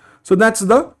analysis. So, that is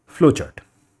the flowchart.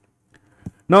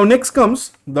 Now, next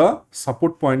comes the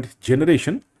support point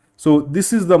generation. So,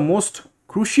 this is the most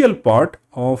crucial part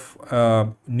of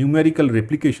numerical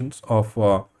replications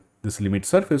of this limit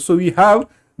surface. So, we have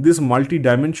this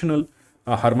multi-dimensional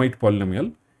Hermite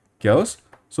polynomial chaos.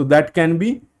 So, that can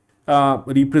be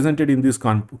represented in this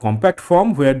compact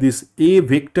form, where this A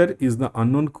vector is the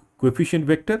unknown coefficient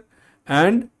vector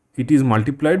and it is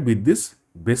multiplied with this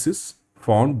basis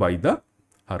found by the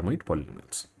Hermite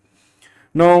polynomials.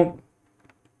 Now,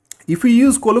 if we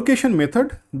use collocation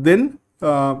method, then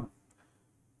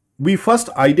we first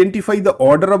identify the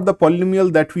order of the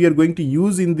polynomial that we are going to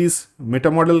use in this meta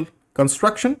model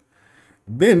construction.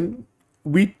 Then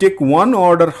we take one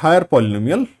order higher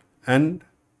polynomial, and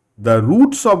the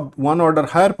roots of one order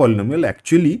higher polynomial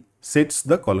actually sets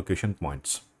the collocation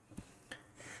points.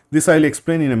 This I will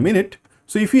explain in a minute.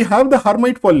 So, if we have the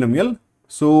Hermite polynomial,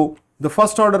 so the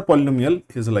first order polynomial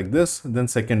is like this, then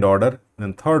second order,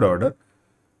 then third order,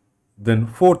 then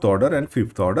fourth order and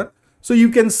fifth order. So, you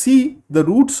can see the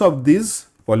roots of these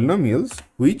polynomials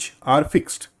which are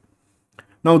fixed.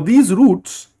 Now, these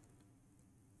roots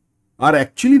are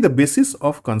actually the basis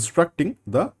of constructing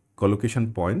the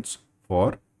collocation points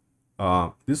for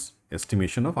this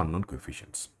estimation of unknown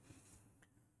coefficients.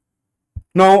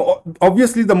 Now,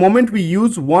 obviously, the moment we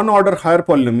use one order higher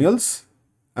polynomials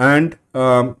and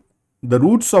the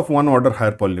roots of one order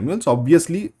higher polynomials,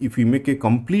 obviously, if we make a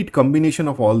complete combination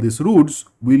of all these roots,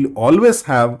 we'll always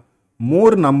have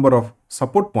more number of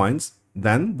support points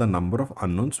than the number of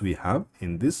unknowns we have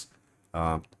in this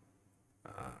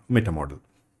meta model.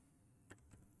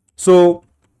 So,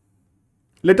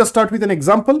 let us start with an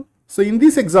example. So, in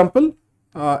this example,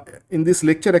 in this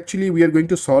lecture, actually, we are going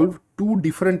to solve two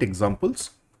different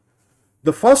examples.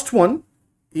 The first one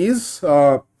is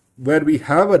where we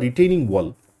have a retaining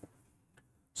wall.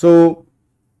 So,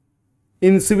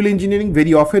 in civil engineering,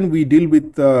 very often we deal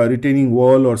with retaining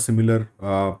wall or similar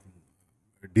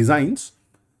designs.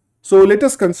 So, let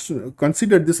us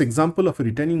consider this example of a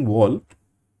retaining wall.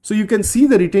 So, you can see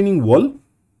the retaining wall,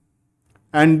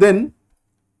 and then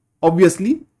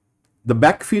obviously the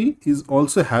backfill is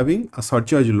also having a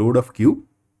surcharge load of Q.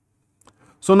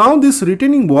 So, now this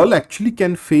retaining wall actually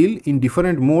can fail in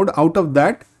different mode. Out of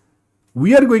that,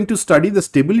 we are going to study the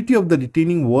stability of the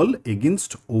retaining wall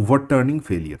against overturning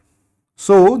failure.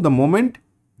 So, the moment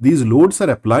these loads are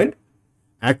applied,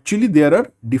 actually there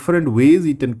are different ways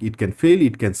it can fail,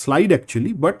 it can slide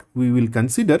actually, but we will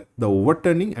consider the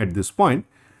overturning at this point,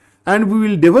 and we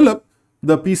will develop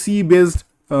the PCE based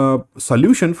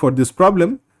solution for this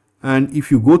problem. And if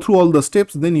you go through all the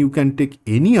steps, then you can take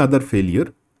any other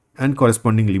failure and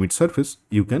corresponding limit surface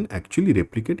you can actually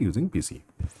replicate using PCE.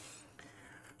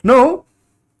 Now,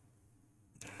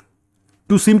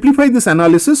 to simplify this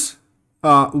analysis,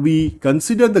 we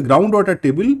consider the groundwater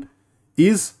table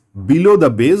is below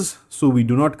the base. So, we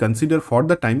do not consider for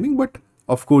the timing, but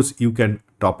of course, you can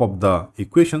top up the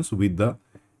equations with the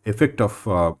effect of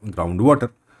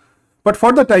groundwater. But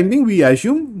for the time being, we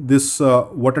assume this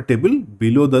water table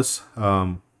below this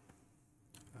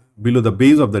below the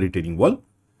base of the retaining wall.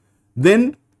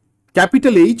 Then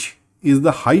capital H is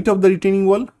the height of the retaining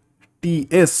wall,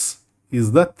 Ts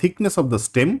is the thickness of the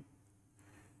stem,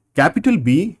 capital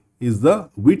B is the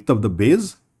width of the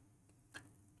base,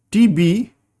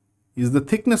 Tb is the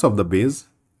thickness of the base,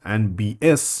 and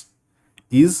Bs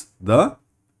is the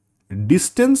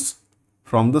distance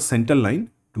from the center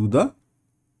line to the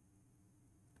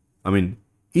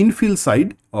infill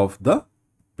side of the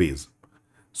base.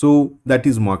 So, that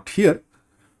is marked here.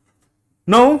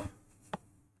 Now,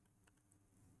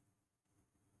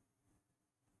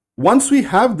 once we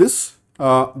have this,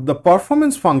 the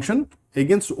performance function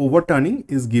against overturning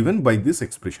is given by this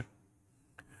expression.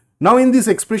 Now, in this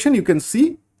expression, you can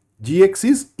see Gx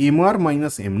is Mr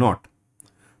minus M0.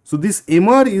 So, this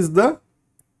Mr is the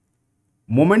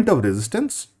moment of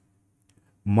resistance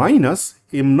minus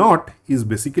M0 is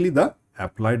basically the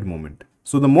applied moment.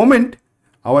 So, the moment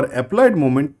our applied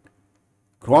moment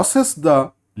crosses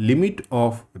the limit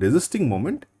of resisting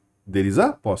moment, there is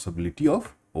a possibility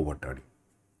of overturning.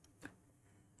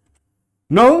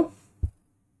 Now,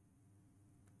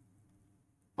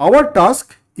 our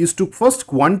task is to first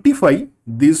quantify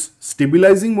this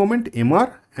stabilizing moment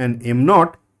Mr and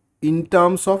M0 in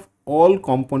terms of all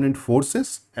component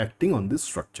forces acting on this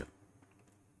structure.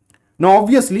 Now,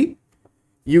 obviously,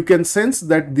 you can sense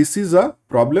that this is a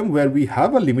problem where we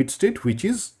have a limit state which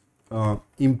is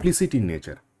implicit in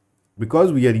nature,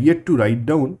 because we are yet to write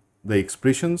down the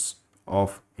expressions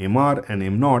of Mr and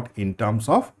M0 in terms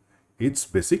of its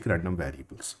basic random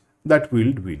variables. That we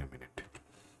will do in a minute.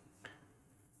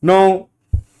 Now,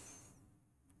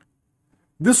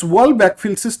 this wall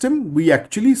backfill system, we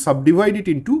actually subdivide it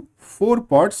into 4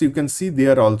 parts. You can see they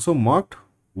are also marked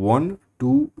 1,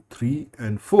 2, 3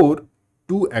 and 4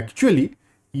 to actually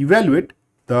evaluate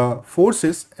the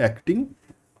forces acting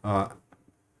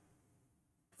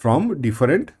from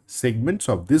different segments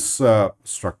of this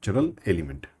structural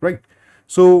element, right.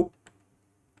 So,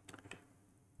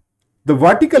 the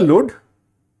vertical load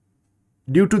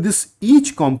due to this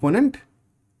each component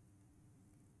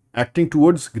acting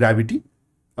towards gravity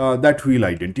that we will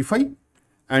identify,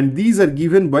 and these are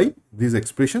given by these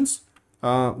expressions.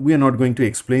 We are not going to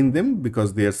explain them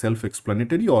because they are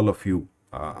self-explanatory. All of you,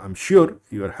 I am sure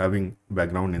you are having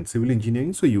background in civil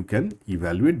engineering, so you can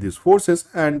evaluate these forces,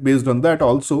 and based on that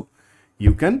also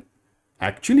you can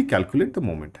actually calculate the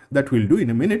moment. That we will do in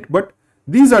a minute, but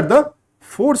these are the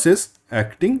forces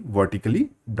acting vertically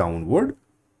downward,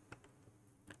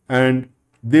 and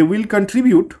they will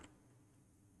contribute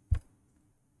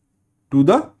to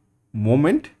the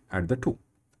moment at the toe.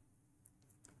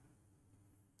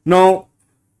 Now,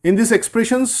 in these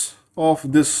expressions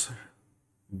of this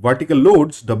vertical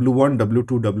loads W1,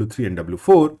 W2, W3 and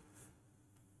W4,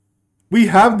 We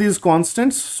have these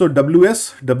constants. So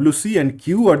Ws, Wc and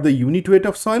Q are the unit weight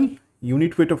of soil,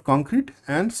 unit weight of concrete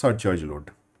and surcharge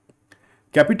load.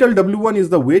 Capital W1 is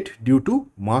the weight due to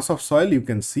mass of soil. You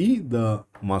can see the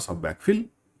mass of backfill.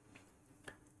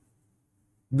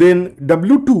 Then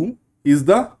W2 is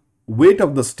the weight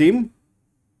of the stem.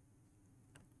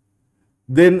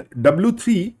 Then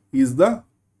W3 is the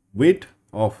weight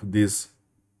of this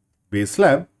base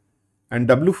slab, and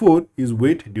W4 is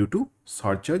weight due to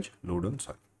surcharge load on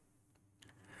soil.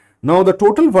 Now the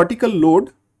total vertical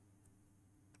load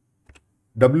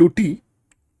Wt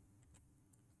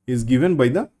is given by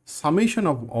the summation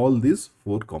of all these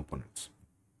four components.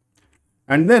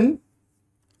 And then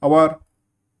our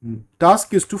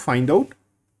task is to find out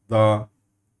the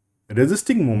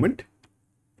resisting moment.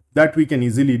 That we can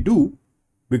easily do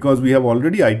because we have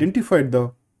already identified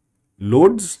the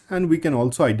loads and we can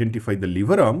also identify the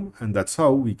lever arm, and that's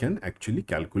how we can actually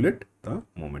calculate the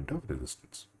moment of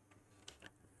resistance.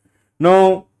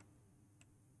 Now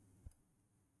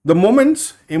the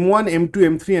moments M1, M2,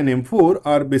 M3 and M4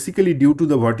 are basically due to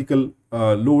the vertical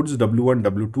loads W1,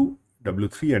 W2,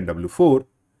 W3 and W4,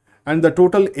 and the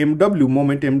total MW,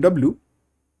 moment MW,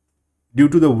 due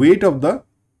to the weight of the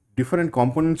different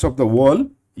components of the wall,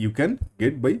 you can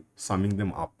get by summing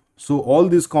them up. So all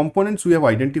these components we have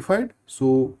identified,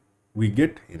 so we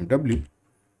get MW,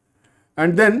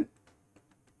 and then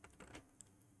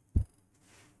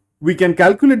we can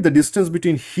calculate the distance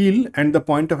between heel and the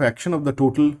point of action of the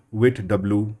total weight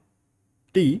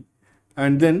Wt,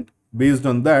 and then based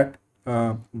on that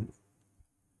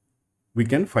we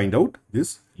can find out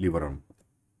this lever arm.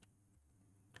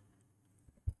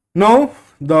 Now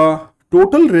the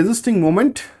total resisting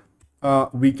moment,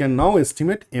 we can now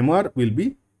estimate Mr will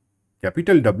be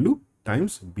capital W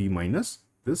times B minus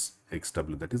this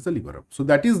XW, that is the lever arm. So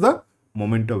that is the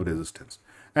moment of resistance,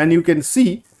 and you can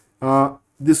see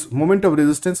this moment of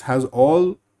resistance has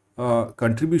all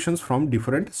contributions from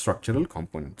different structural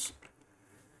components.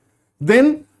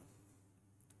 Then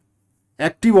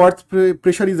active earth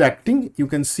pressure is acting. You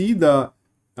can see the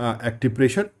active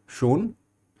pressure shown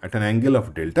at an angle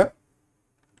of delta,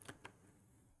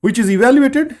 which is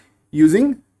evaluated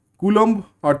using Coulomb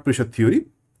earth pressure theory.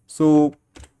 So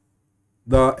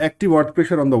the active earth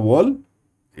pressure on the wall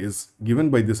is given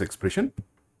by this expression,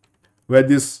 where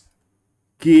this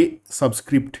K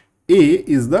subscript A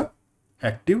is the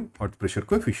active earth pressure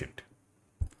coefficient,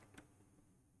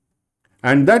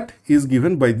 and that is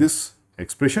given by this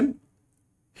expression.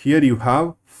 Here you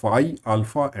have phi,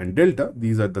 alpha and delta.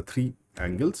 These are the three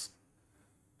angles.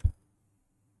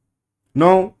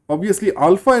 Now obviously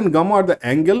alpha and gamma are the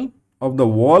angle of the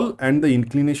wall and the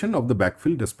inclination of the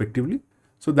backfill respectively.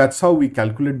 So that's how we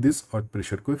calculate this earth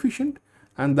pressure coefficient,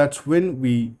 and that's when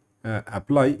we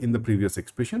apply in the previous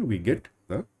expression, we get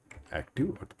the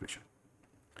active earth pressure.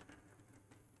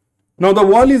 Now the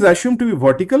wall is assumed to be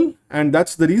vertical, and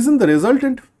that's the reason the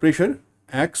resultant pressure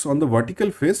acts on the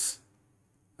vertical face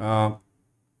at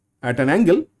an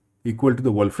angle equal to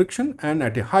the wall friction and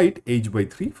at a height h by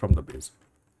 3 from the base.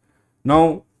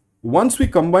 Now once we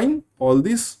combine all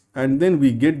this, and then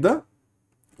we get the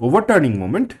overturning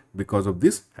moment because of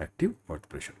this active earth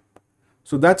pressure.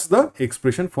 So that's the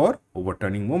expression for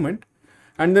overturning moment.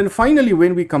 And then finally,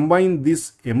 when we combine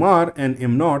this Mr and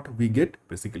M0, we get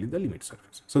basically the limit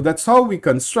surface. So that's how we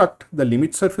construct the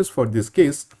limit surface for this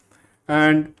case.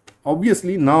 And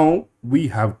obviously now we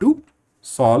have to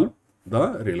solve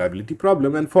the reliability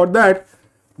problem. And for that,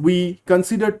 we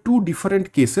consider two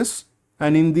different cases.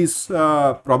 And in this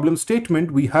problem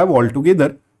statement, we have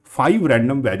altogether 5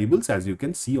 random variables, as you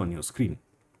can see on your screen.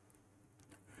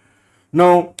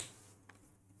 Now,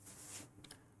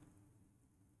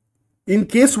 in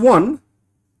case 1,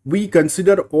 we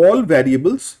consider all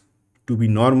variables to be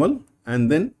normal,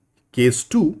 and then case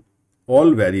 2,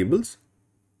 all variables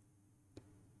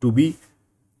to be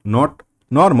not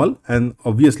normal, and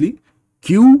obviously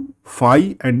Q,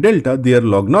 phi and delta, they are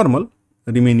log normal,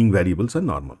 remaining variables are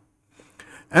normal.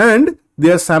 And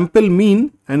their sample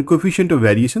mean and coefficient of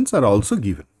variations are also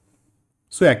given.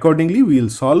 So accordingly, we will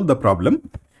solve the problem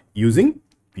using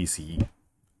PCE.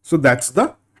 So that's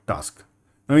the task.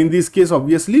 Now in this case,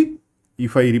 obviously,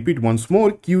 if I repeat once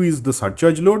more, Q is the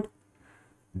surcharge load,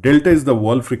 delta is the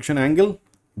wall friction angle,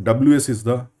 Ws is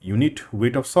the unit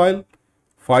weight of soil,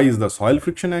 phi is the soil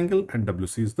friction angle, and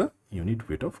Wc is the unit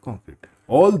weight of concrete.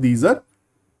 All these are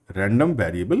random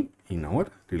variable in our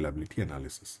reliability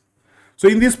analysis. So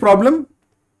in this problem,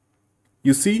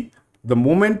 you see, the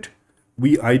moment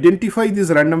we identify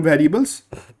these random variables,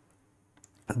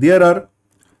 there are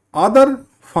other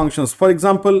functions. For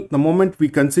example, the moment we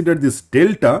consider this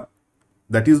delta,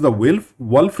 that is the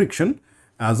wall friction,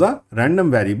 as a random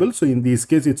variable. So in this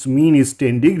case, its mean is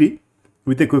 10 degree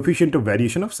with a coefficient of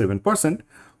variation of 7%.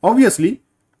 Obviously,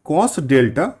 cos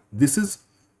delta,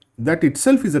 that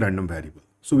itself is a random variable.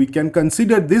 So we can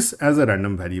consider this as a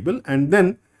random variable, and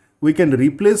then we can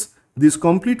replace these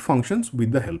complete functions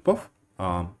with the help of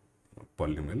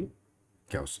polynomial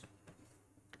chaos.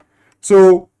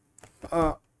 So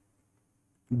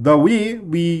the way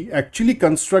we actually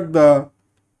construct the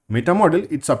meta model,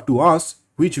 it's up to us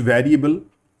which variable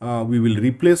we will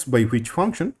replace by which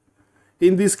function.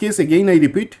 In this case, again I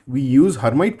repeat, we use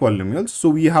Hermite polynomials. So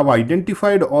we have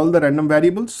identified all the random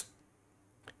variables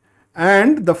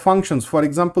and the functions. For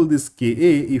example, this Ka,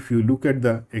 if you look at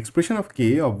the expression of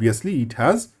Ka, obviously it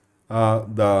has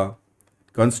the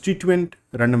constituent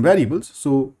random variables.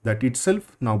 So that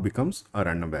itself now becomes a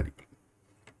random variable.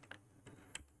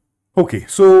 Okay,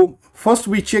 so first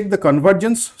we check the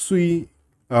convergence. So we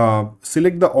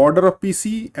select the order of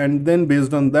PC, and then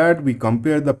based on that we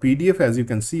compare the PDF as you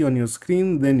can see on your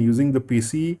screen. Then using the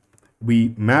PC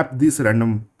we map these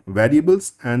random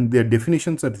variables and their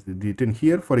definitions are written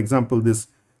here. For example, this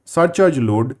surcharge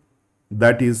load,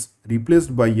 that is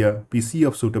replaced by a PC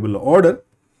of suitable order,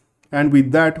 and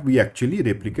with that we actually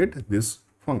replicate this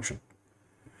function.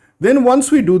 Then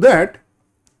once we do that,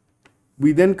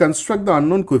 we then construct the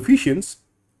unknown coefficients.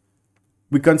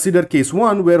 We consider case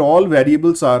 1 where all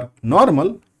variables are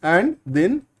normal, and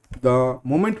then the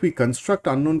moment we construct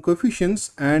unknown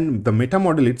coefficients and the meta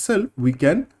model itself, we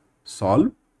can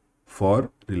solve for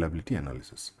reliability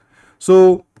analysis.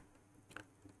 So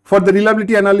for the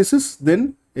reliability analysis,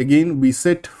 then again we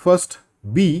set first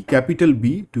B, capital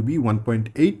B, to be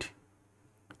 1.8,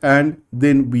 and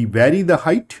then we vary the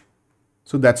height.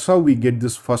 So that's how we get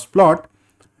this first plot,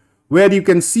 where you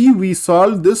can see we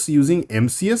solve this using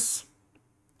MCS.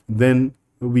 Then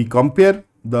we compare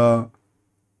the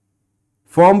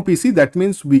form PC, that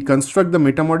means we construct the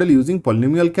meta model using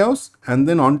polynomial chaos, and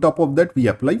then on top of that we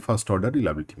apply first order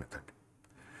reliability method.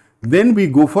 Then we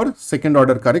go for second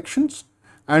order corrections,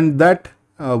 and that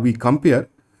we compare.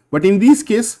 But in this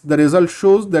case, the result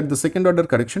shows that the second order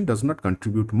correction does not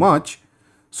contribute much.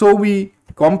 So we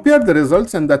compare the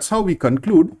results, and that's how we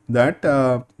conclude that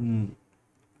the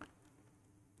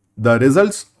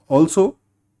results also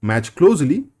match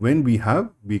closely when we have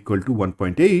b equal to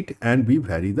 1.8 and we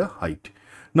vary the height.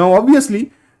 Now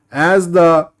obviously, as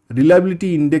the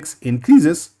reliability index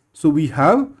increases, so we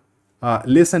have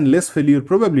less and less failure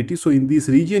probability. So in this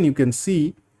region you can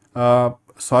see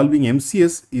solving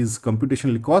MCS is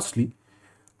computationally costly.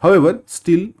 However,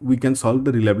 still we can solve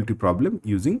the reliability problem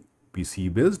using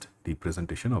PCE based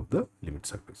representation of the limit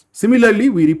surface. Similarly,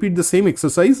 we repeat the same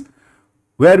exercise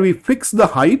where we fix the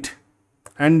height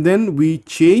and then we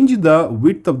change the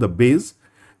width of the base,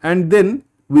 and then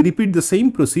we repeat the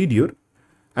same procedure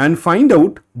and find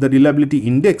out the reliability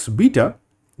index beta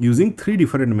using 3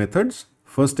 different methods.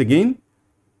 First again,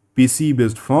 PCE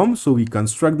based form. So we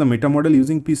construct the meta model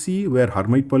using PCE where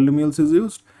Hermite polynomials is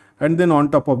used, and then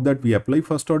on top of that we apply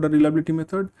first order reliability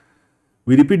method.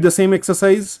 We repeat the same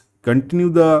exercise, continue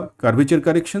the curvature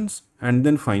corrections, and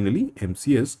then finally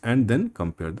MCS, and then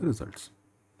compare the results.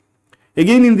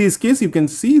 Again, in this case, you can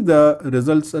see the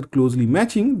results are closely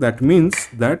matching. That means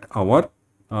that our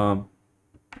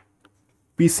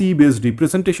PCE based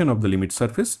representation of the limit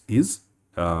surface is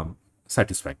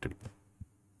satisfactory.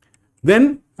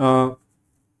 Then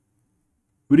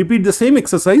we repeat the same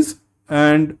exercise,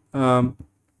 and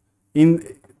in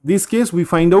this case we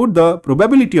find out the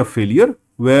probability of failure,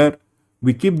 where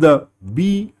we keep the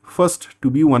B first to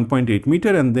be 1.8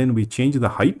 meter and then we change the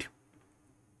height.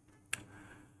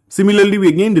 Similarly, we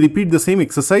again repeat the same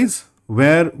exercise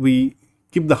where we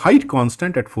keep the height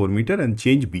constant at 4 meter and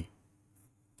change B.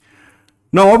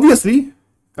 Now obviously,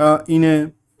 in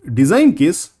a design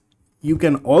case, you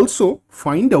can also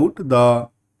find out the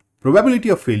probability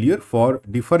of failure for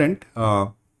different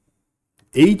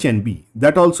H and B.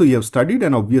 That also you have studied,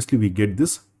 and obviously we get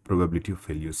this probability of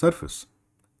failure surface.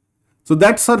 So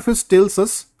that surface tells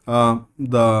us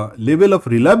the level of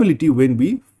reliability when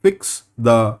we fix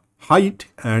the height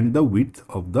and the width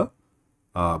of the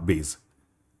base.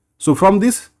 So from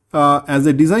this, as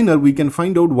a designer, we can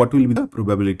find out what will be the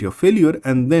probability of failure,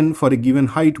 and then for a given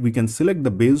height we can select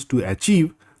the base to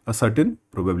achieve a certain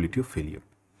probability of failure.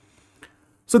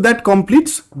 So that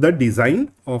completes the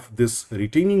design of this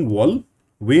retaining wall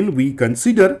when we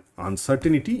consider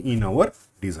uncertainty in our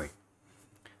design.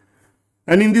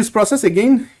 And in this process,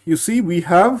 again, you see we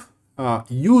have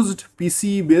used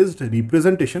PCE based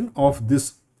representation of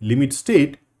this limit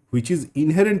state, which is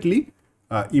inherently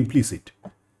implicit.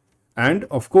 And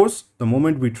of course, the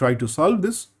moment we try to solve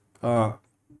this,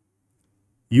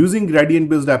 using gradient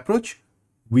based approach,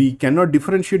 we cannot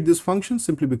differentiate these functions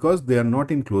simply because they are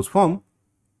not in closed form.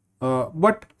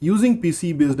 But using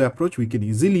PCE based approach, we can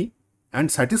easily and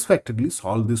satisfactorily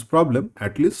solve this problem.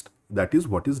 At least that is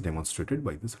what is demonstrated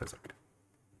by this result.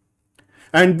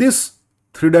 And this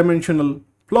three-dimensional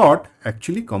plot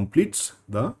actually completes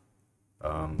the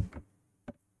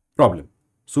problem.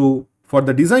 So for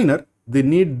the designer, they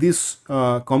need this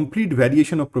complete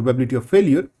variation of probability of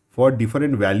failure for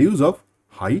different values of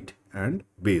height and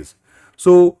base.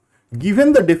 So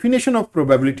given the definition of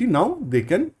probability, now they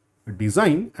can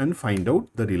design and find out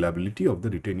the reliability of the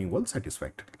retaining wall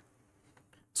satisfactorily.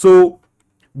 So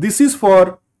this is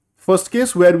for first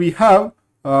case where we have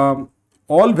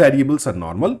all variables are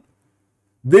normal.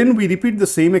 Then we repeat the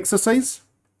same exercise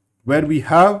where we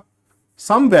have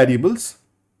some variables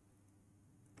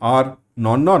are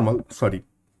non-normal,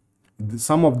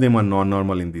 some of them are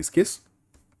non-normal in this case.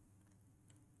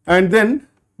 And then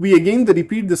we again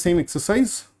repeat the same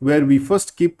exercise where we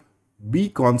first keep B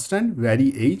constant,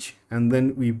 vary H, and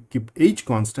then we keep H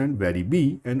constant, vary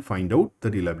B, and find out the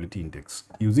reliability index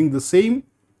using the same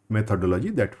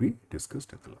methodology that we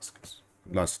discussed at the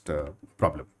last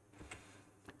problem.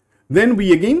 Then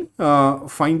we again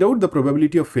find out the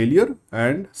probability of failure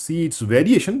and see its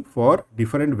variation for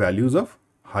different values of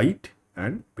height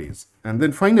and base. And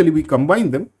then finally we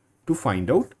combine them to find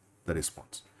out the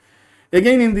response.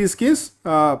 Again in this case,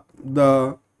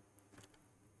 the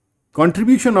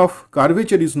contribution of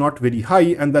curvature is not very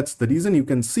high, and that's the reason you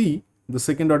can see the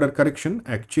second order correction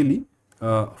actually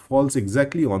falls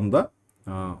exactly on the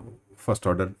first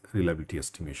order reliability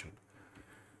estimation.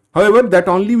 However, that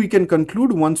only we can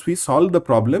conclude once we solve the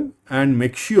problem and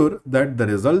make sure that the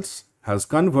results has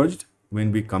converged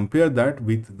when we compare that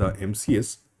with the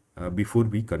MCS before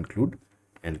we conclude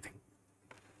anything.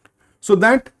 So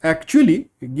that actually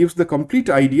gives the complete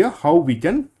idea how we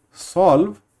can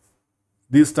solve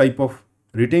this type of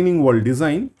retaining wall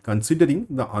design, considering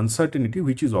the uncertainty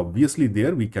which is obviously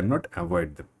there, we cannot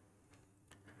avoid them.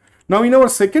 Now in our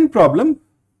second problem,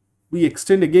 we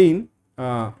extend again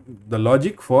the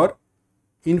logic for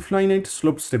infinite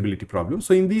slope stability problem.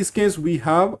 So in this case we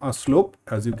have a slope,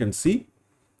 as you can see.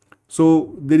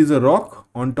 So there is a rock,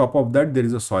 on top of that there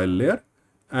is a soil layer,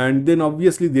 and then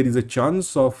obviously there is a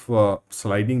chance of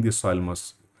sliding the soil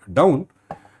mass down,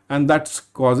 and that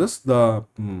causes the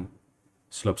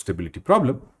slope stability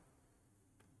problem.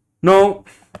 Now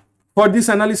for this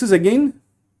analysis again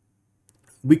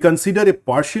we consider a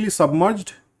partially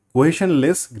submerged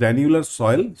cohesion-less granular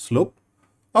soil slope.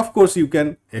 Of course, you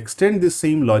can extend this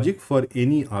same logic for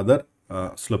any other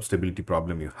slope stability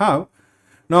problem you have.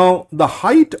 Now the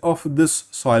height of this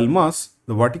soil mass,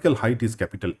 the vertical height is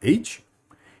capital H,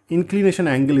 inclination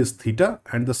angle is theta,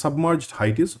 and the submerged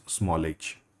height is small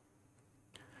h.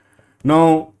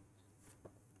 Now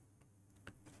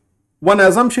one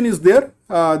assumption is there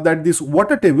that this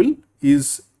water table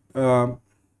is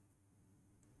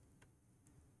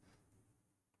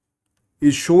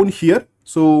shown here.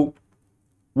 So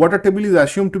water table is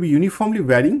assumed to be uniformly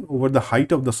varying over the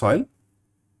height of the soil.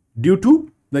 Due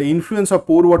to the influence of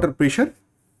pore water pressure,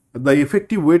 the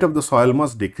effective weight of the soil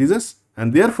mass decreases,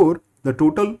 and therefore the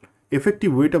total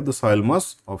effective weight of the soil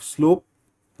mass of slope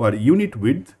per unit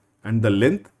width and the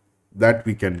length that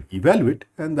we can evaluate,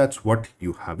 and that's what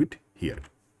you have it here.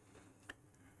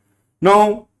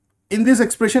 Now in this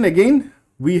expression again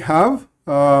we have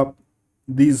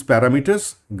these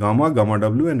parameters gamma, gamma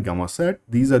W and gamma sat.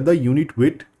 These are the unit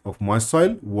weight of moist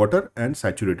soil, water and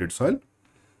saturated soil.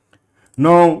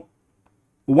 Now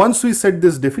once we set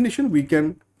this definition, we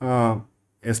can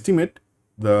estimate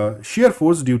the shear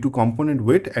force due to component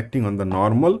weight acting on the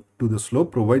normal to the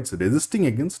slope provides resisting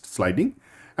against sliding,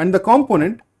 and the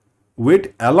component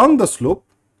weight along the slope,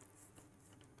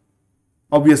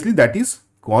 obviously that is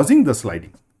causing the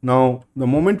sliding. Now the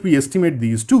moment we estimate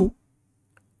these two,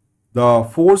 the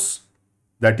force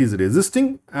that is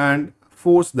resisting and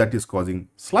force that is causing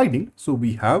sliding, so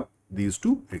we have these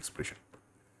two expressions.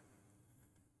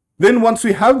 Then once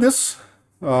we have this,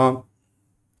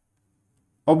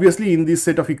 obviously in this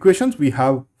set of equations we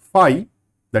have phi,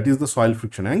 that is the soil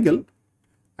friction angle,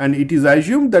 and it is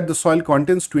assumed that the soil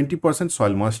contains 20%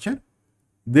 soil moisture.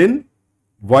 Then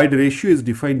void ratio is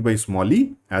defined by small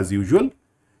e as usual,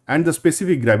 and the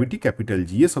specific gravity capital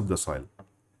GS of the soil.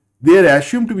 They are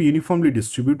assumed to be uniformly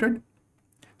distributed,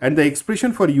 and the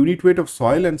expression for unit weight of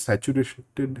soil and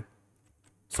saturated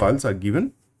soils are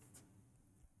given.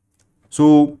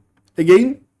 So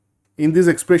again in these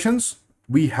expressions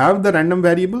we have the random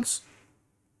variables,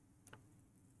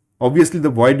 obviously the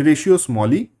void ratio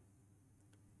small e,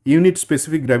 unit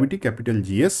specific gravity capital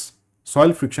GS,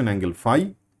 soil friction angle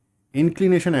phi,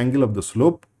 inclination angle of the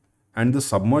slope, and the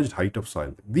submerged height of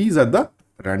soil. These are the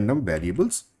random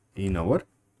variables in our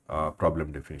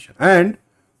problem definition. And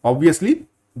obviously,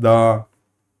 the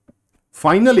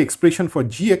final expression for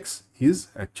Gx is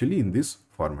actually in this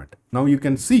format. Now, you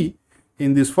can see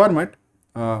in this format,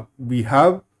 we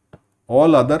have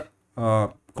all other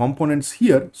components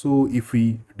here. So, if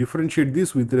we differentiate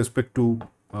this with respect to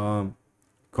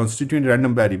constituent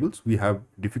random variables, we have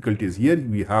difficulties here.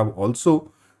 We have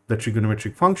also the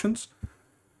trigonometric functions.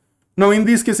 Now, in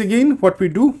this case again, what we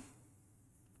do,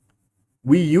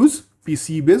 we use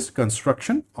PCE based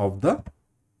construction of the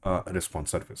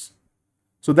response surface.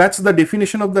 So, that is the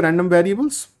definition of the random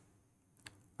variables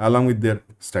along with their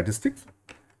statistics,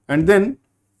 and then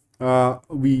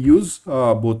we use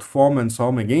both form and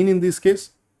SOM again in this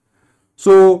case.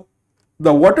 So,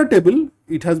 the water table,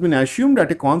 it has been assumed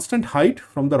at a constant height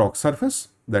from the rock surface,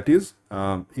 that is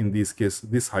in this case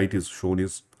this height is shown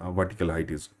is vertical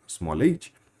height is small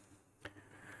h.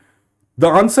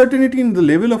 The uncertainty in the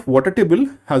level of water table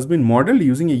has been modeled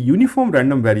using a uniform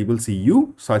random variable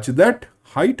Cu such that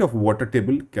height of water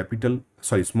table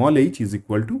small h is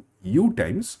equal to u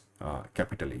times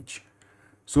capital H.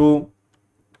 So,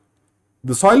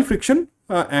 the soil friction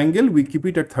angle we keep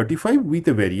it at 35 with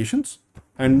the variations,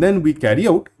 and then we carry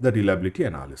out the reliability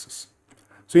analysis.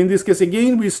 So, in this case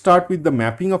again we start with the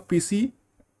mapping of PCE.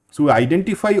 So, we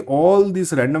identify all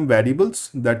these random variables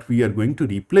that we are going to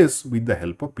replace with the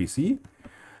help of PCE,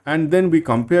 and then we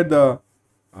compare the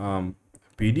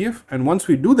PDF, and once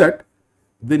we do that,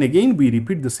 then again we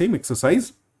repeat the same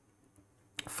exercise,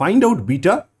 find out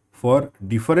beta for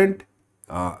different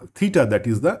theta, that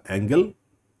is the angle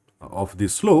of the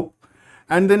slope,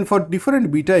 and then for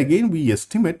different beta again we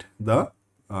estimate the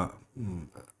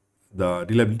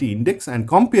reliability index and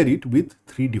compare it with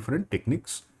 3 different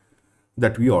techniques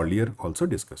that we earlier also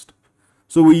discussed.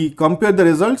 So, we compare the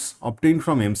results obtained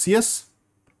from MCS,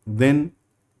 then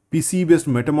PCE based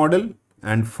meta model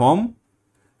and form,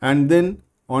 and then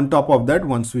on top of that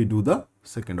once we do the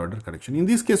second order correction. In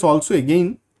this case also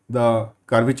again the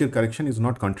curvature correction is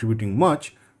not contributing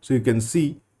much. So, you can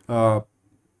see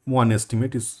one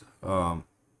estimate is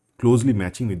closely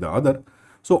matching with the other.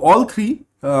 So, all 3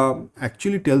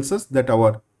 actually tells us that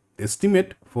our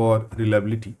estimate for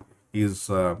reliability is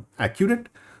accurate.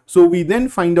 So, we then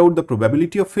find out the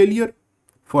probability of failure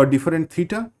for different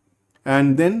theta,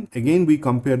 and then again we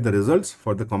compare the results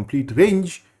for the complete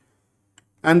range,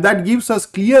 and that gives us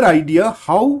clear idea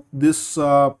how this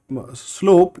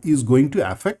slope is going to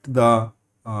affect the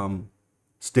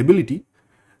stability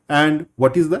and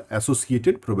what is the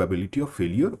associated probability of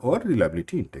failure or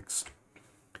reliability index.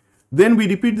 Then we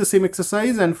repeat the same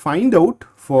exercise and find out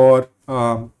for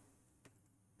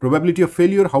probability of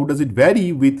failure, how does it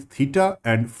vary with theta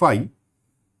and phi.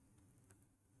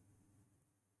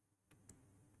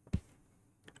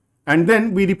 And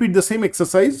then we repeat the same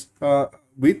exercise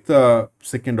with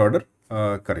second order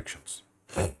corrections.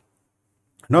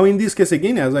 Now, in this case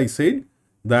again, as I said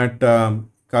that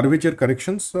curvature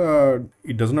corrections,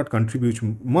 it does not contribute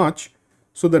much.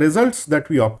 So, the results that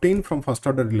we obtain from first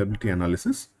order reliability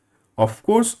analysis, of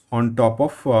course, on top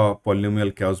of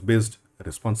polynomial chaos based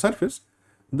response surface,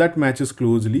 that matches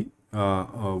closely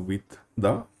with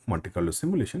the Monte Carlo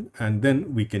simulation, and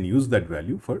then we can use that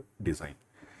value for design.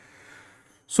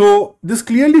 So, this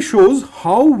clearly shows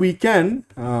how we can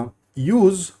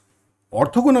use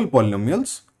orthogonal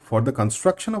polynomials for the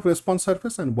construction of response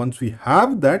surface, and once we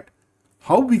have that,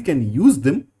 how we can use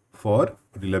them for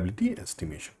reliability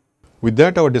estimation. With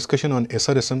that, our discussion on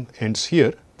SRSM ends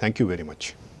here. Thank you very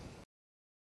much.